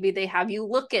therapy. Maybe they have you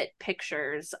look at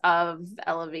pictures of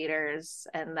elevators.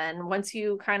 And then once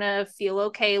you kind of feel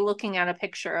okay looking at a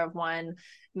picture of one,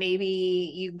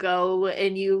 maybe you go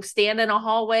and you stand in a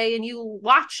hallway and you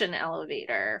watch an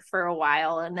elevator for a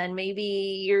while. And then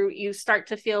maybe you start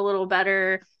to feel a little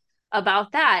better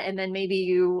about that, and then maybe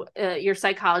your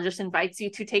psychologist invites you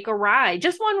to take a ride,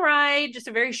 just one ride, just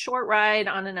a very short ride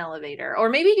on an elevator, or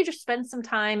maybe you just spend some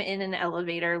time in an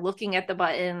elevator looking at the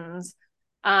buttons.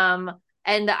 And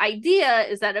the idea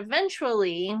is that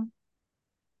eventually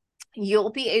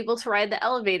you'll be able to ride the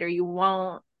elevator. You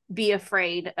won't be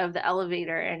afraid of the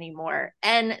elevator anymore.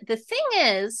 And the thing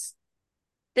is,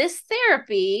 this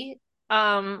therapy,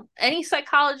 any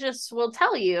psychologist will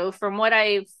tell you from what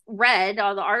I've read,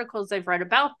 all the articles I've read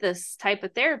about this type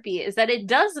of therapy, is that it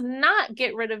does not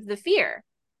get rid of the fear.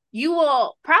 You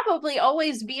will probably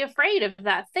always be afraid of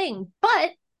that thing,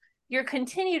 but your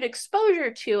continued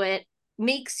exposure to it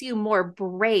makes you more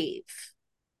brave.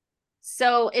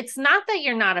 So it's not that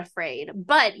you're not afraid,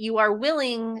 but you are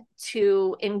willing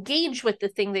to engage with the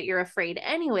thing that you're afraid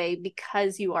anyway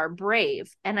because you are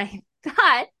brave. And I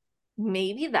thought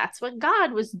maybe that's what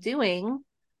God was doing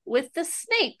with the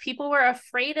snake. People were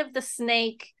afraid of the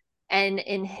snake, and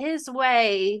in his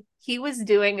way, he was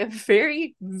doing a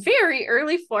very, very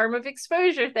early form of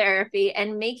exposure therapy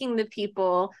and making the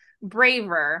people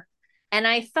braver. And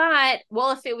I thought,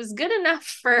 well, if it was good enough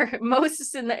for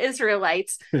Moses and the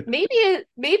Israelites, maybe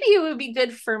it would be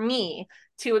good for me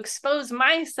to expose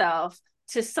myself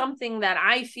to something that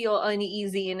I feel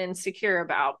uneasy and insecure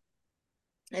about.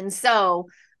 And so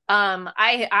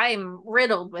I'm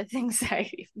riddled with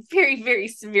anxiety, very, very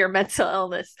severe mental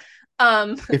illness.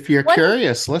 If you're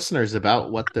curious, listeners,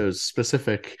 about what those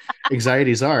specific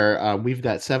anxieties are, we've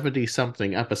got 70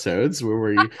 something episodes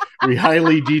where we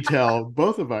highly detail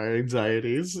both of our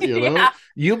anxieties. Yeah.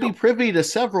 You'll be privy to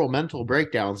several mental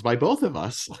breakdowns by both of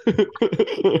us.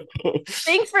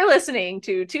 Thanks for listening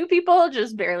to two people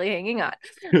just barely hanging on.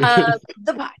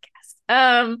 The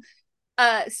podcast.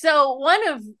 So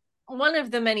one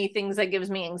of the many things that gives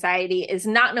me anxiety is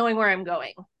not knowing where I'm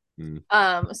going.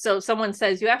 So someone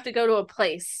says you have to go to a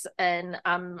place and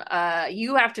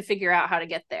you have to figure out how to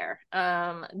get there.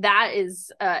 That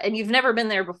is and you've never been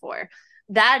there before.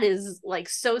 That is like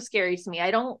so scary to me.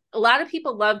 A lot of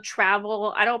people love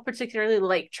travel. I don't particularly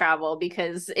like travel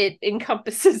because it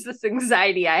encompasses this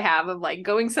anxiety I have of like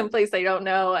going someplace I don't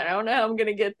know. I don't know how I'm going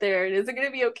to get there. And is it going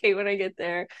to be okay when I get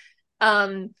there?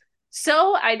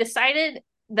 So I decided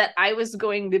that I was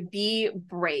going to be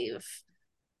brave.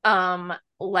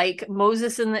 Like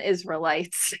Moses and the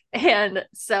Israelites. And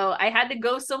so I had to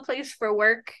go someplace for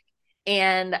work.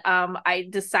 And I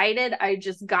decided I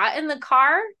just got in the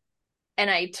car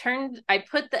and I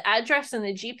put the address in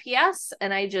the GPS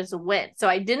and I just went. So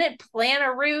I didn't plan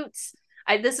a route.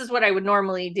 This is what I would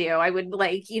normally do. I would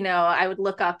I would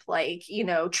look up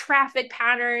traffic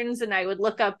patterns, and I would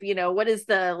look up, what is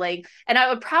and I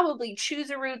would probably choose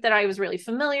a route that I was really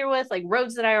familiar with, like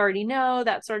roads that I already know,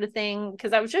 that sort of thing.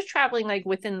 Cause I was just traveling like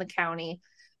within the county,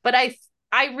 but I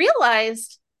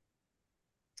realized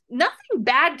nothing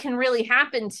bad can really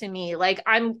happen to me. Like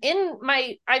I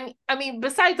mean,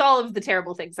 besides all of the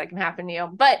terrible things that can happen to you,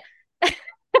 but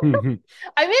I'm in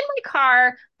my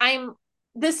car.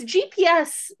 This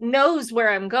GPS knows where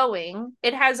I'm going.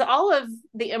 It has all of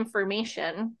the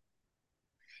information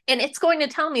and it's going to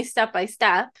tell me step by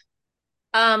step.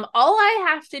 All I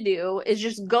have to do is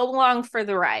just go along for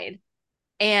the ride.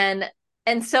 And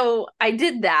so I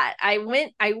did that. I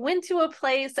went to a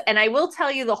place, and I will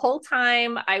tell you the whole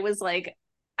time I was like,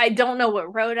 I don't know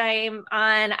what road I am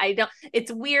on.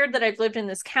 It's weird that I've lived in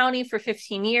this county for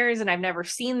 15 years and I've never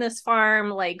seen this farm.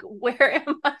 Like, where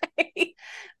am I?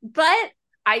 But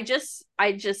I just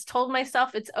told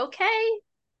myself it's okay.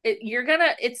 You're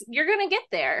gonna get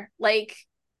there. Like,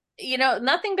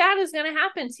 nothing bad is going to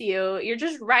happen to you. You're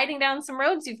just riding down some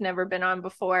roads you've never been on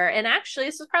before. And actually,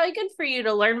 this is probably good for you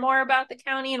to learn more about the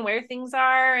county and where things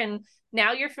are. And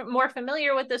now you're more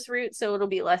familiar with this route, so it'll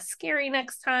be less scary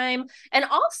next time. And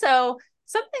also,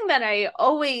 something that I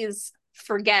always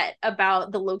forget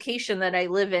about the location that I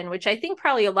live in, which I think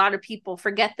probably a lot of people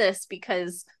forget this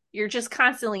because you're just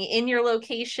constantly in your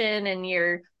location and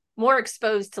you're more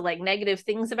exposed to like negative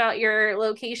things about your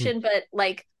location. But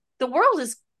like the world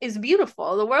is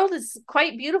beautiful. The world is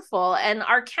quite beautiful. And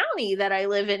our county that I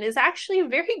live in is actually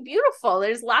very beautiful.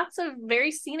 There's lots of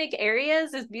very scenic areas.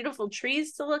 There's beautiful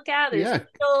trees to look at. There's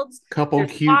fields. Couple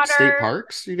there's cute water. state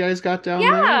parks you guys got down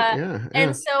there. Yeah.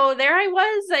 And so there I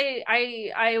was.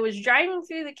 I was driving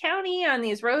through the county on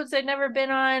these roads I'd never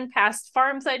been on, past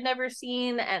farms I'd never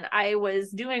seen, and I was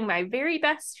doing my very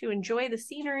best to enjoy the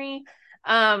scenery.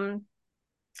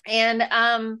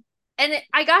 And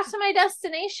I got to my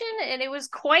destination and it was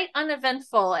quite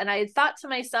uneventful. And I thought to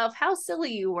myself, how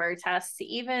silly you were, Tess, to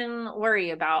even worry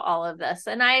about all of this.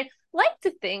 And I like to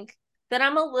think that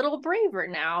I'm a little braver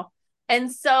now.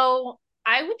 And so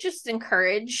I would just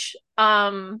encourage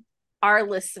our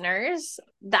listeners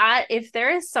that if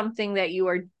there is something that you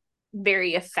are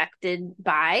very affected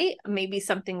by, maybe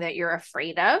something that you're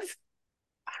afraid of,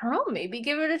 I don't know, maybe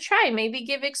give it a try. Maybe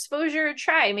give exposure a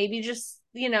try. Maybe just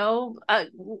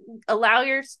allow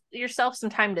yourself some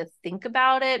time to think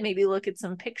about it, maybe look at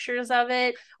some pictures of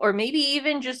it, or maybe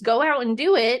even just go out and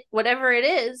do it, whatever it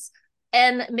is,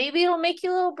 and maybe it'll make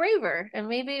you a little braver, and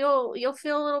maybe you'll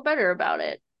feel a little better about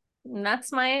it. And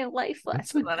that's my life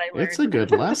lesson that I learned. It's a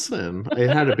good lesson. It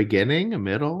had a beginning, a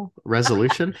middle,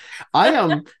 resolution.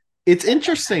 It's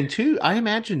interesting too. I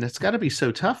imagine that's got to be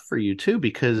so tough for you too,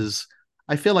 because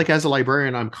I feel like as a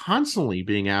librarian, I'm constantly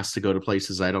being asked to go to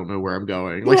places I don't know where I'm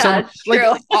going. Like,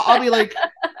 I'll be like,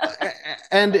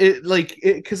 and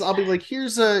because I'll be like,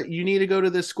 you need to go to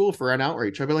this school for an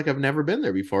outreach. I'll be like, I've never been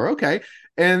there before. Okay.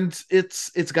 And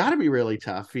it's got to be really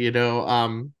tough,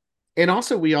 and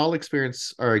also we all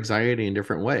experience our anxiety in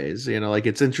different ways, like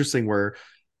it's interesting where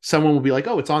someone will be like,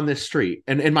 oh, it's on this street.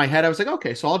 And in my head, I was like,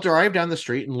 okay, so I'll drive down the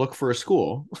street and look for a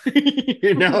school. Well,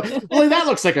 that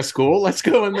looks like a school. Let's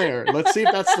go in there. Let's see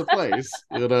if that's the place,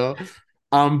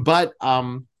 But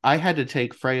I had to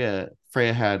take Freya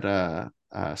had a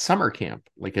summer camp,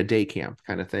 like a day camp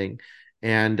kind of thing.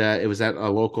 And it was at a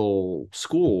local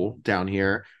school down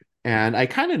here. And I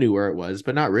kind of knew where it was,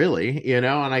 but not really, and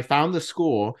I found the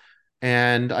school.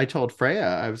 And I told Freya,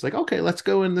 I was like, okay, let's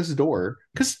go in this door.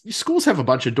 Because schools have a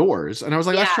bunch of doors. And I was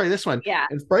like, let's try this one. Yeah.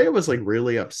 And Freya was like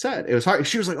really upset. It was hard.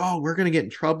 She was like, oh, we're going to get in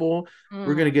trouble.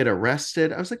 We're going to get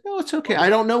arrested. I was like, no, it's okay.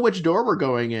 I don't know which door we're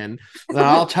going in.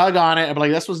 I'll tug on it. I'm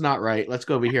like, this was not right. Let's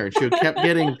go over here. And she kept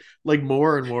getting like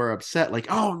more and more upset. Like,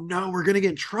 oh, no, we're going to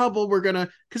get in trouble.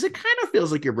 Because it kind of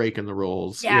feels like you're breaking the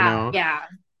rules, Yeah.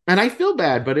 And I feel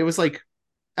bad, but it was like,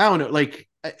 I don't know, like,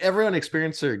 everyone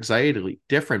experienced their anxiety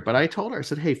different, but I told her, I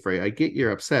said, hey, Freya, I get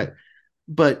you're upset,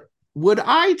 but would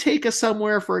I take us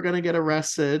somewhere if we're going to get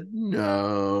arrested?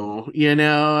 No,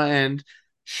 and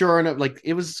sure enough, like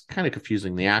it was kind of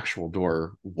confusing. The actual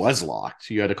door was locked.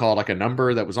 You had to call like a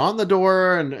number that was on the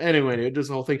door. And anyway, it does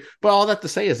the whole thing. But all that to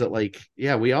say is that like,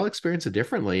 yeah, we all experience it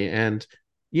differently. And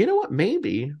you know what?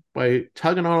 Maybe by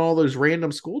tugging on all those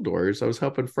random school doors, I was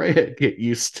helping Freya get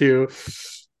used to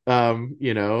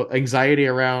anxiety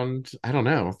around, I don't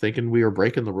know, thinking we were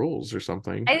breaking the rules or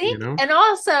something. I think, and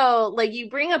also like you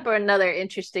bring up another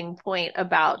interesting point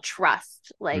about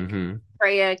trust. Like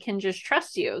Freya can just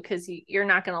trust you because you're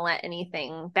not going to let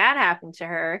anything bad happen to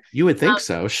her. You would think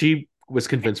so. She was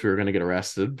convinced we were going to get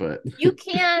arrested, but you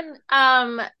can,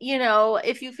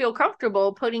 if you feel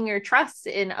comfortable putting your trust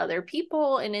in other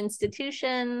people and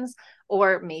institutions,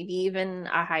 or maybe even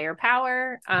a higher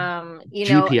power,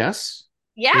 GPS.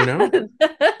 Yeah.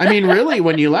 I mean, really,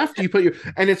 when you left, you put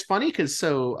and it's funny because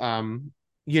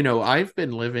I've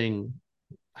been living,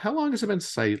 how long has it been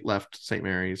since I left St.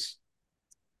 Mary's?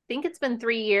 I think it's been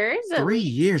 3 years. 3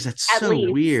 years. That's so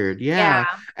weird. Yeah.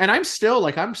 And I'm still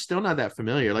not that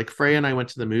familiar. Like Freya and I went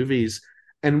to the movies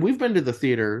and we've been to the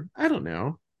theater. I don't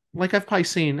know. Like I've probably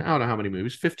seen, I don't know how many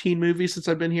movies, 15 movies since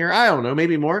I've been here. I don't know,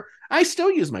 maybe more. I still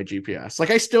use my GPS.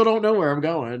 Like I still don't know where I'm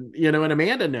going, and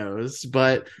Amanda knows,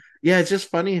 but yeah, it's just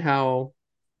funny how,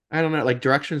 I don't know, like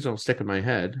directions don't stick in my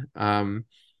head.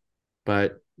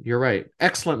 But you're right.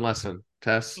 Excellent lesson,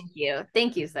 Tess.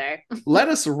 Thank you, sir. Let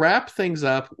us wrap things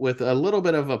up with a little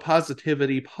bit of a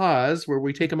positivity pause where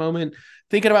we take a moment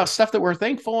thinking about stuff that we're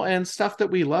thankful and stuff that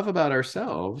we love about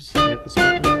ourselves.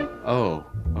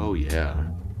 Oh yeah.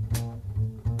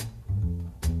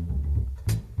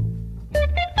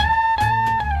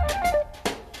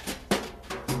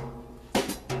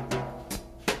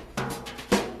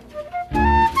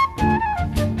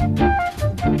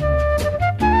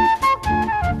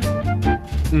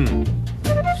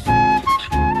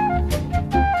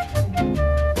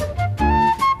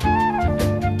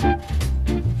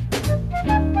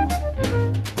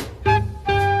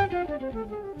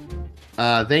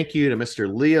 Thank you to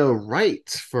Mr. Leo Wright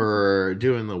for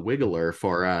doing the wiggler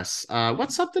for us.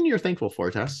 What's something you're thankful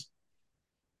for, Tess?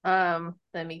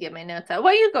 Let me get my notes out.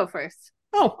 Well, you go first.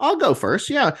 Oh, I'll go first.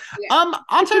 Yeah. Yeah.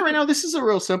 I'll tell you right now, this is a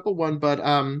real simple one, but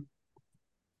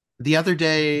the other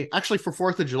day, actually for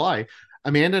 4th of July,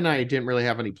 Amanda and I didn't really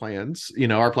have any plans.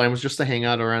 Our plan was just to hang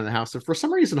out around the house. And for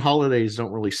some reason, holidays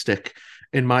don't really stick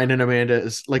in mine and Amanda.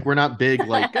 Is like, we're not big,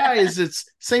 like, guys, it's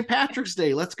St. Patrick's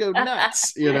Day. Let's go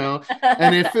nuts.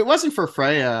 And if it wasn't for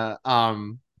Freya,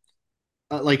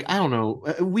 like, I don't know,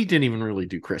 we didn't even really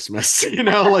do Christmas,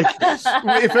 like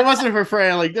if it wasn't for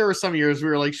Freya, like there were some years we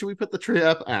were like, should we put the tree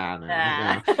up?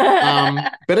 No.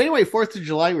 But anyway, 4th of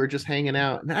July, we were just hanging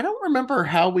out, and I don't remember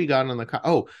how we got in the car.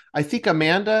 Oh, I think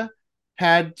Amanda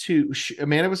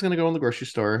was going to go in the grocery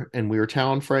store, and we were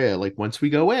telling Freya, like, once we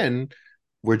go in,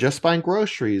 we're just buying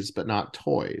groceries but not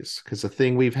toys, because the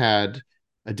thing we've had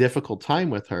a difficult time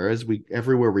with her is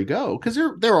everywhere we go, because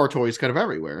there are toys kind of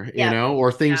everywhere,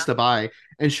 or things to buy,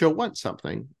 and she'll want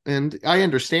something, and I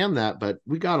understand that, but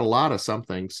we got a lot of some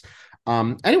things.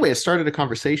 Anyway, it started a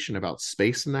conversation about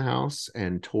space in the house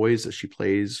and toys that she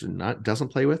plays and doesn't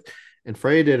play with, and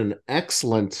Freya did an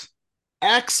excellent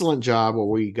job where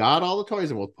we got all the toys,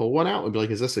 and we'll pull one out and be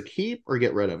like, is this a keep or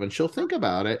get rid of? And she'll think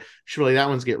about it. She'll be like, that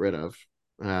one's get rid of.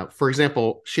 For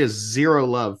example, she has zero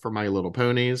love for My Little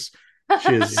Ponies.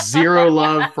 She has zero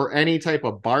love for any type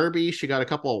of Barbie. She got a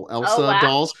couple Elsa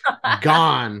dolls.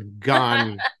 Gone.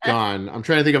 I'm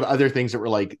trying to think of other things that were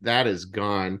like, that is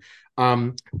gone.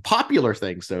 Popular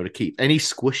things, though, to keep. Any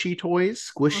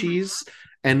squishies,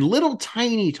 and little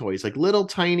tiny toys, like little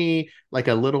tiny, like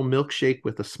a little milkshake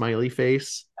with a smiley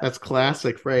face. That's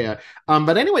classic Freya.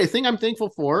 But anyway, the thing I'm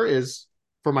thankful for is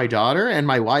for my daughter and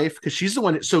my wife, because she's the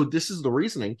one. So this is the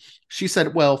reasoning. She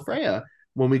said, well, Freya,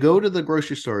 when we go to the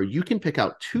grocery store, you can pick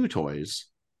out 2 toys,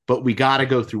 but we got to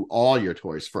go through all your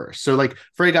toys first. So like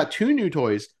Freya got 2 new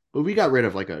toys, but we got rid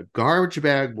of like a garbage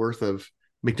bag worth of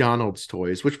McDonald's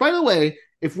toys, which, by the way,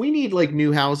 if we need like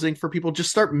new housing for people,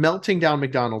 just start melting down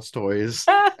McDonald's toys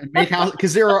and make house,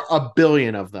 because there are a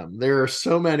billion of them. There are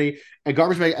so many. A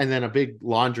garbage bag, and then a big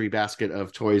laundry basket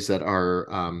of toys that are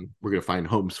we're gonna find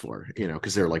homes for,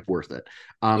 because they're like worth it.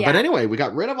 But anyway, we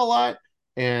got rid of a lot,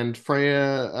 and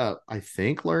Freya, I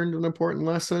think, learned an important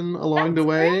lesson along the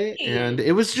way, and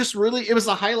it was just it was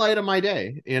the highlight of my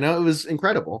day. It was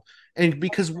incredible, and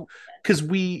because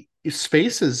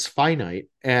space is finite,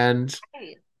 and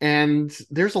there's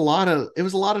it was a lot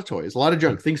of toys, a lot of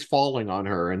junk, things falling on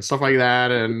her and stuff like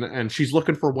that, and she's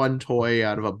looking for one toy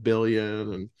out of a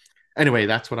billion. And anyway,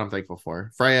 that's what I'm thankful for,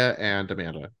 Freya and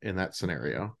Amanda in that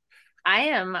scenario. I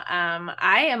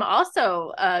am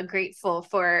also grateful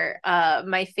for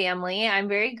my family. I'm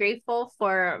very grateful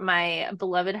for my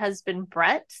beloved husband,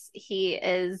 Brett. He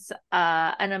is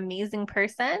an amazing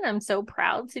person. I'm so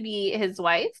proud to be his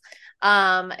wife.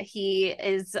 He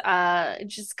is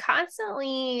just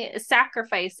constantly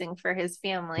sacrificing for his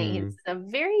family. He's a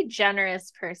very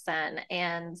generous person,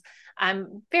 and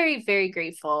I'm very, very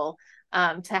grateful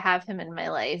to have him in my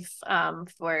life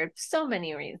for so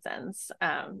many reasons.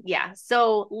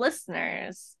 So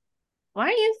listeners, why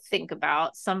don't you think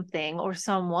about something or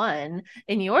someone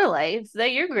in your life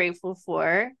that you're grateful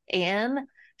for and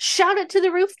shout it to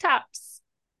the rooftops?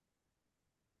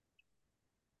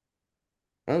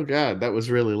 Oh God, that was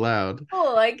really loud.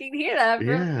 Oh, I can hear that from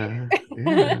here.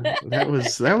 Yeah.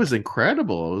 That was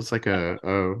incredible. It was like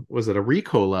was it a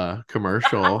Ricola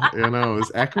commercial? It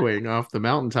was echoing off the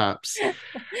mountaintops.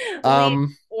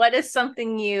 What is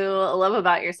something you love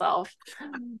about yourself?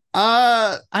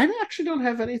 I actually don't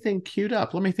have anything queued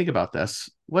up. Let me think about this.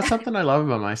 What's something I love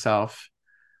about myself?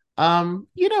 I'll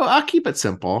keep it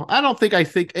simple.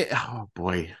 Oh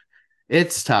boy,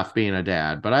 it's tough being a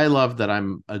dad, but I love that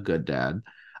I'm a good dad.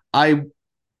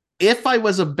 If I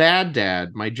was a bad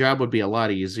dad, my job would be a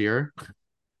lot easier,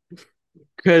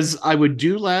 because I would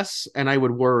do less and I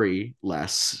would worry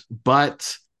less.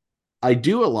 But I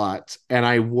do a lot and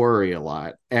I worry a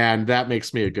lot, and that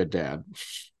makes me a good dad.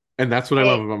 And that's what I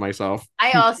love about myself.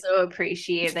 I also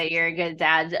appreciate that you're a good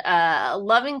dad.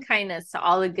 Loving kindness to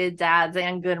all the good dads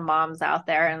and good moms out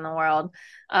there in the world.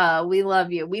 We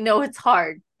love you. We know it's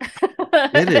hard.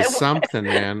 It is something,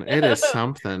 man. It is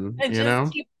something,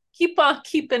 Keep on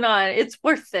keeping on. It's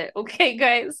worth it. Okay,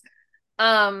 guys.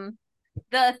 The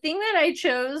thing that I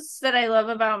chose that I love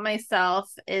about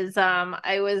myself is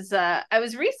I was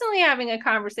recently having a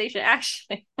conversation,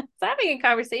 actually. I was having a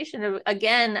conversation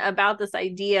again about this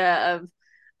idea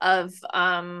of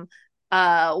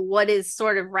what is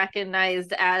sort of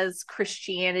recognized as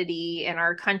Christianity in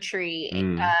our country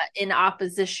in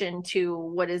opposition to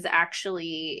what is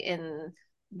actually in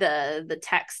the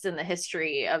text and the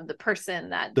history of the person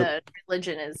that the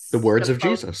religion is the words of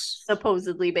Jesus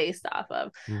supposedly based off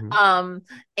of. Mm-hmm.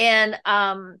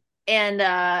 And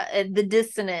the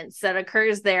dissonance that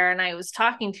occurs there. And I was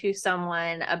talking to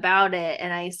someone about it,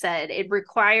 and I said it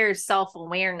requires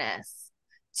self-awareness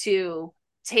to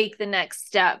take the next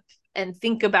step and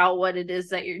think about what it is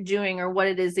that you're doing or what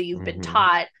it is that you've been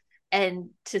taught, and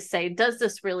to say, does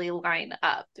this really line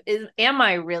up? Am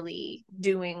I really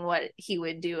doing what he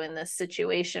would do in this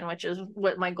situation, which is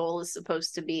what my goal is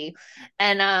supposed to be?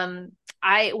 And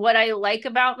what I like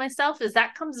about myself is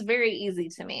that comes very easy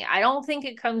to me. I don't think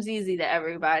it comes easy to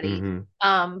everybody.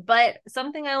 But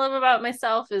something I love about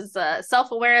myself is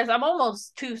self-awareness. I'm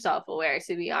almost too self-aware,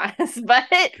 to be honest. But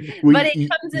it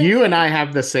comes in. You and I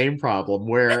have the same problem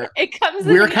where it comes.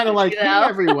 We're kind of like, hey,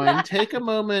 everyone, take a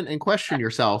moment and question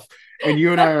yourself. And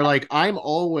you and I are like, I'm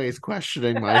always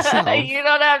questioning myself. You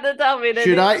don't have to tell me to.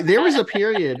 Should I? There was a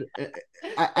period.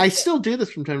 I still do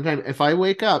this from time to time. If I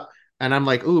wake up and I'm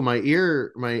like, ooh,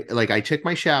 I take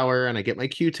my shower and I get my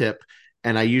Q-tip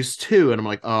and I use two, and I'm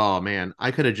like, oh man, I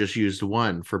could have just used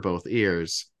one for both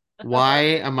ears. Why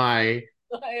am I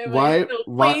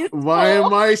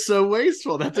so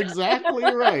wasteful? That's exactly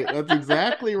right.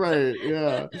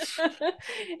 Yeah.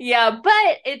 Yeah,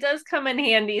 but it does come in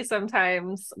handy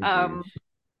sometimes.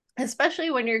 Especially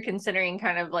when you're considering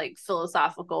kind of like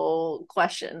philosophical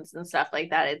questions and stuff like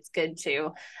that. It's good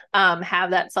to have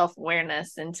that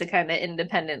self-awareness and to kind of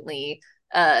independently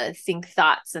think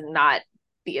thoughts and not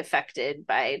be affected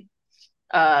by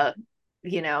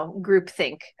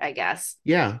groupthink, I guess.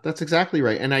 Yeah, that's exactly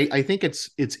right. And I think it's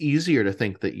easier to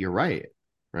think that you're right.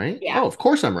 Yeah. Oh, of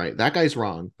course I'm right. That guy's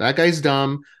wrong. That guy's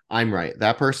dumb. I'm right.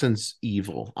 That person's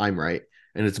evil. I'm right.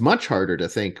 And it's much harder to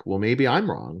think, well, maybe I'm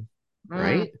wrong.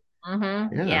 Right?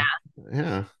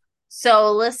 Yeah.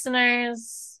 So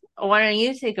listeners, why don't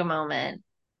you take a moment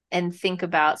and think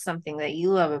about something that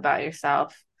you love about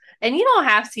yourself? And you don't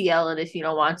have to yell it if you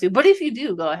don't want to, but if you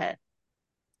do, go ahead.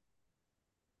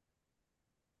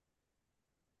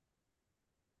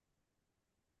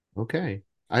 Okay.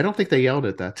 I don't think they yelled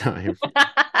at that time.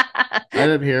 I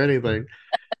didn't hear anything.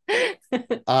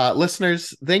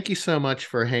 Listeners, thank you so much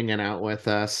for hanging out with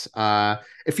us.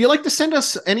 If you'd like to send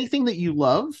us anything that you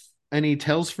love, any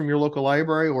tales from your local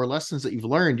library or lessons that you've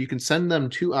learned, you can send them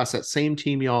to us at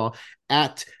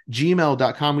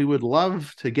sameteamyall@gmail.com. We would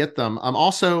love to get them.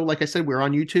 Also, like I said, we're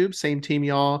on YouTube, Same Team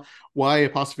Y'all,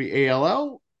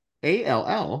 Y''ALL.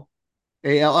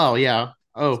 ALL, yeah.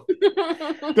 Oh,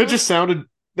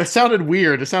 that sounded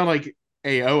weird. It sounded like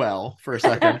AOL for a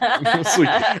second.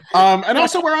 And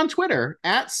also we're on Twitter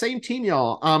at Same Team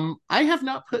Y'all. I have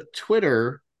not put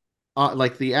Twitter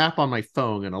like the app on my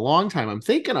phone in a long time. I'm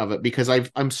thinking of it because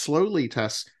I'm slowly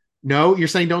No, you're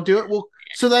saying don't do it? Well,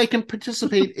 so that I can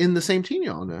participate in the Same Team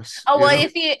Y'all-ness. Oh, well,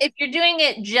 if you're doing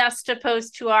it just to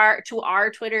post to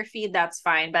our Twitter feed, that's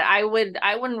fine. But I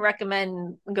wouldn't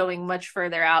recommend going much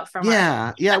further out from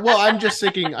Yeah. Well, I'm just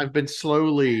thinking I've been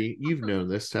slowly, you've known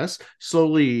this, Tess,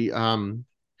 slowly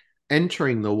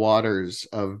entering the waters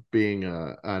of being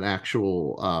an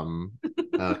actual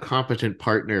competent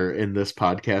partner in this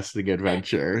podcasting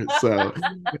adventure. So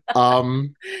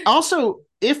also,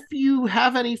 if you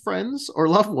have any friends or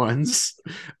loved ones,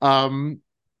 go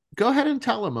ahead and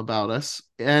tell them about us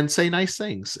and say nice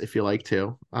things if you like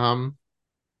to. And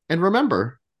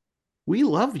remember, we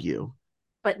love you,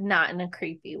 but not in a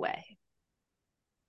creepy way.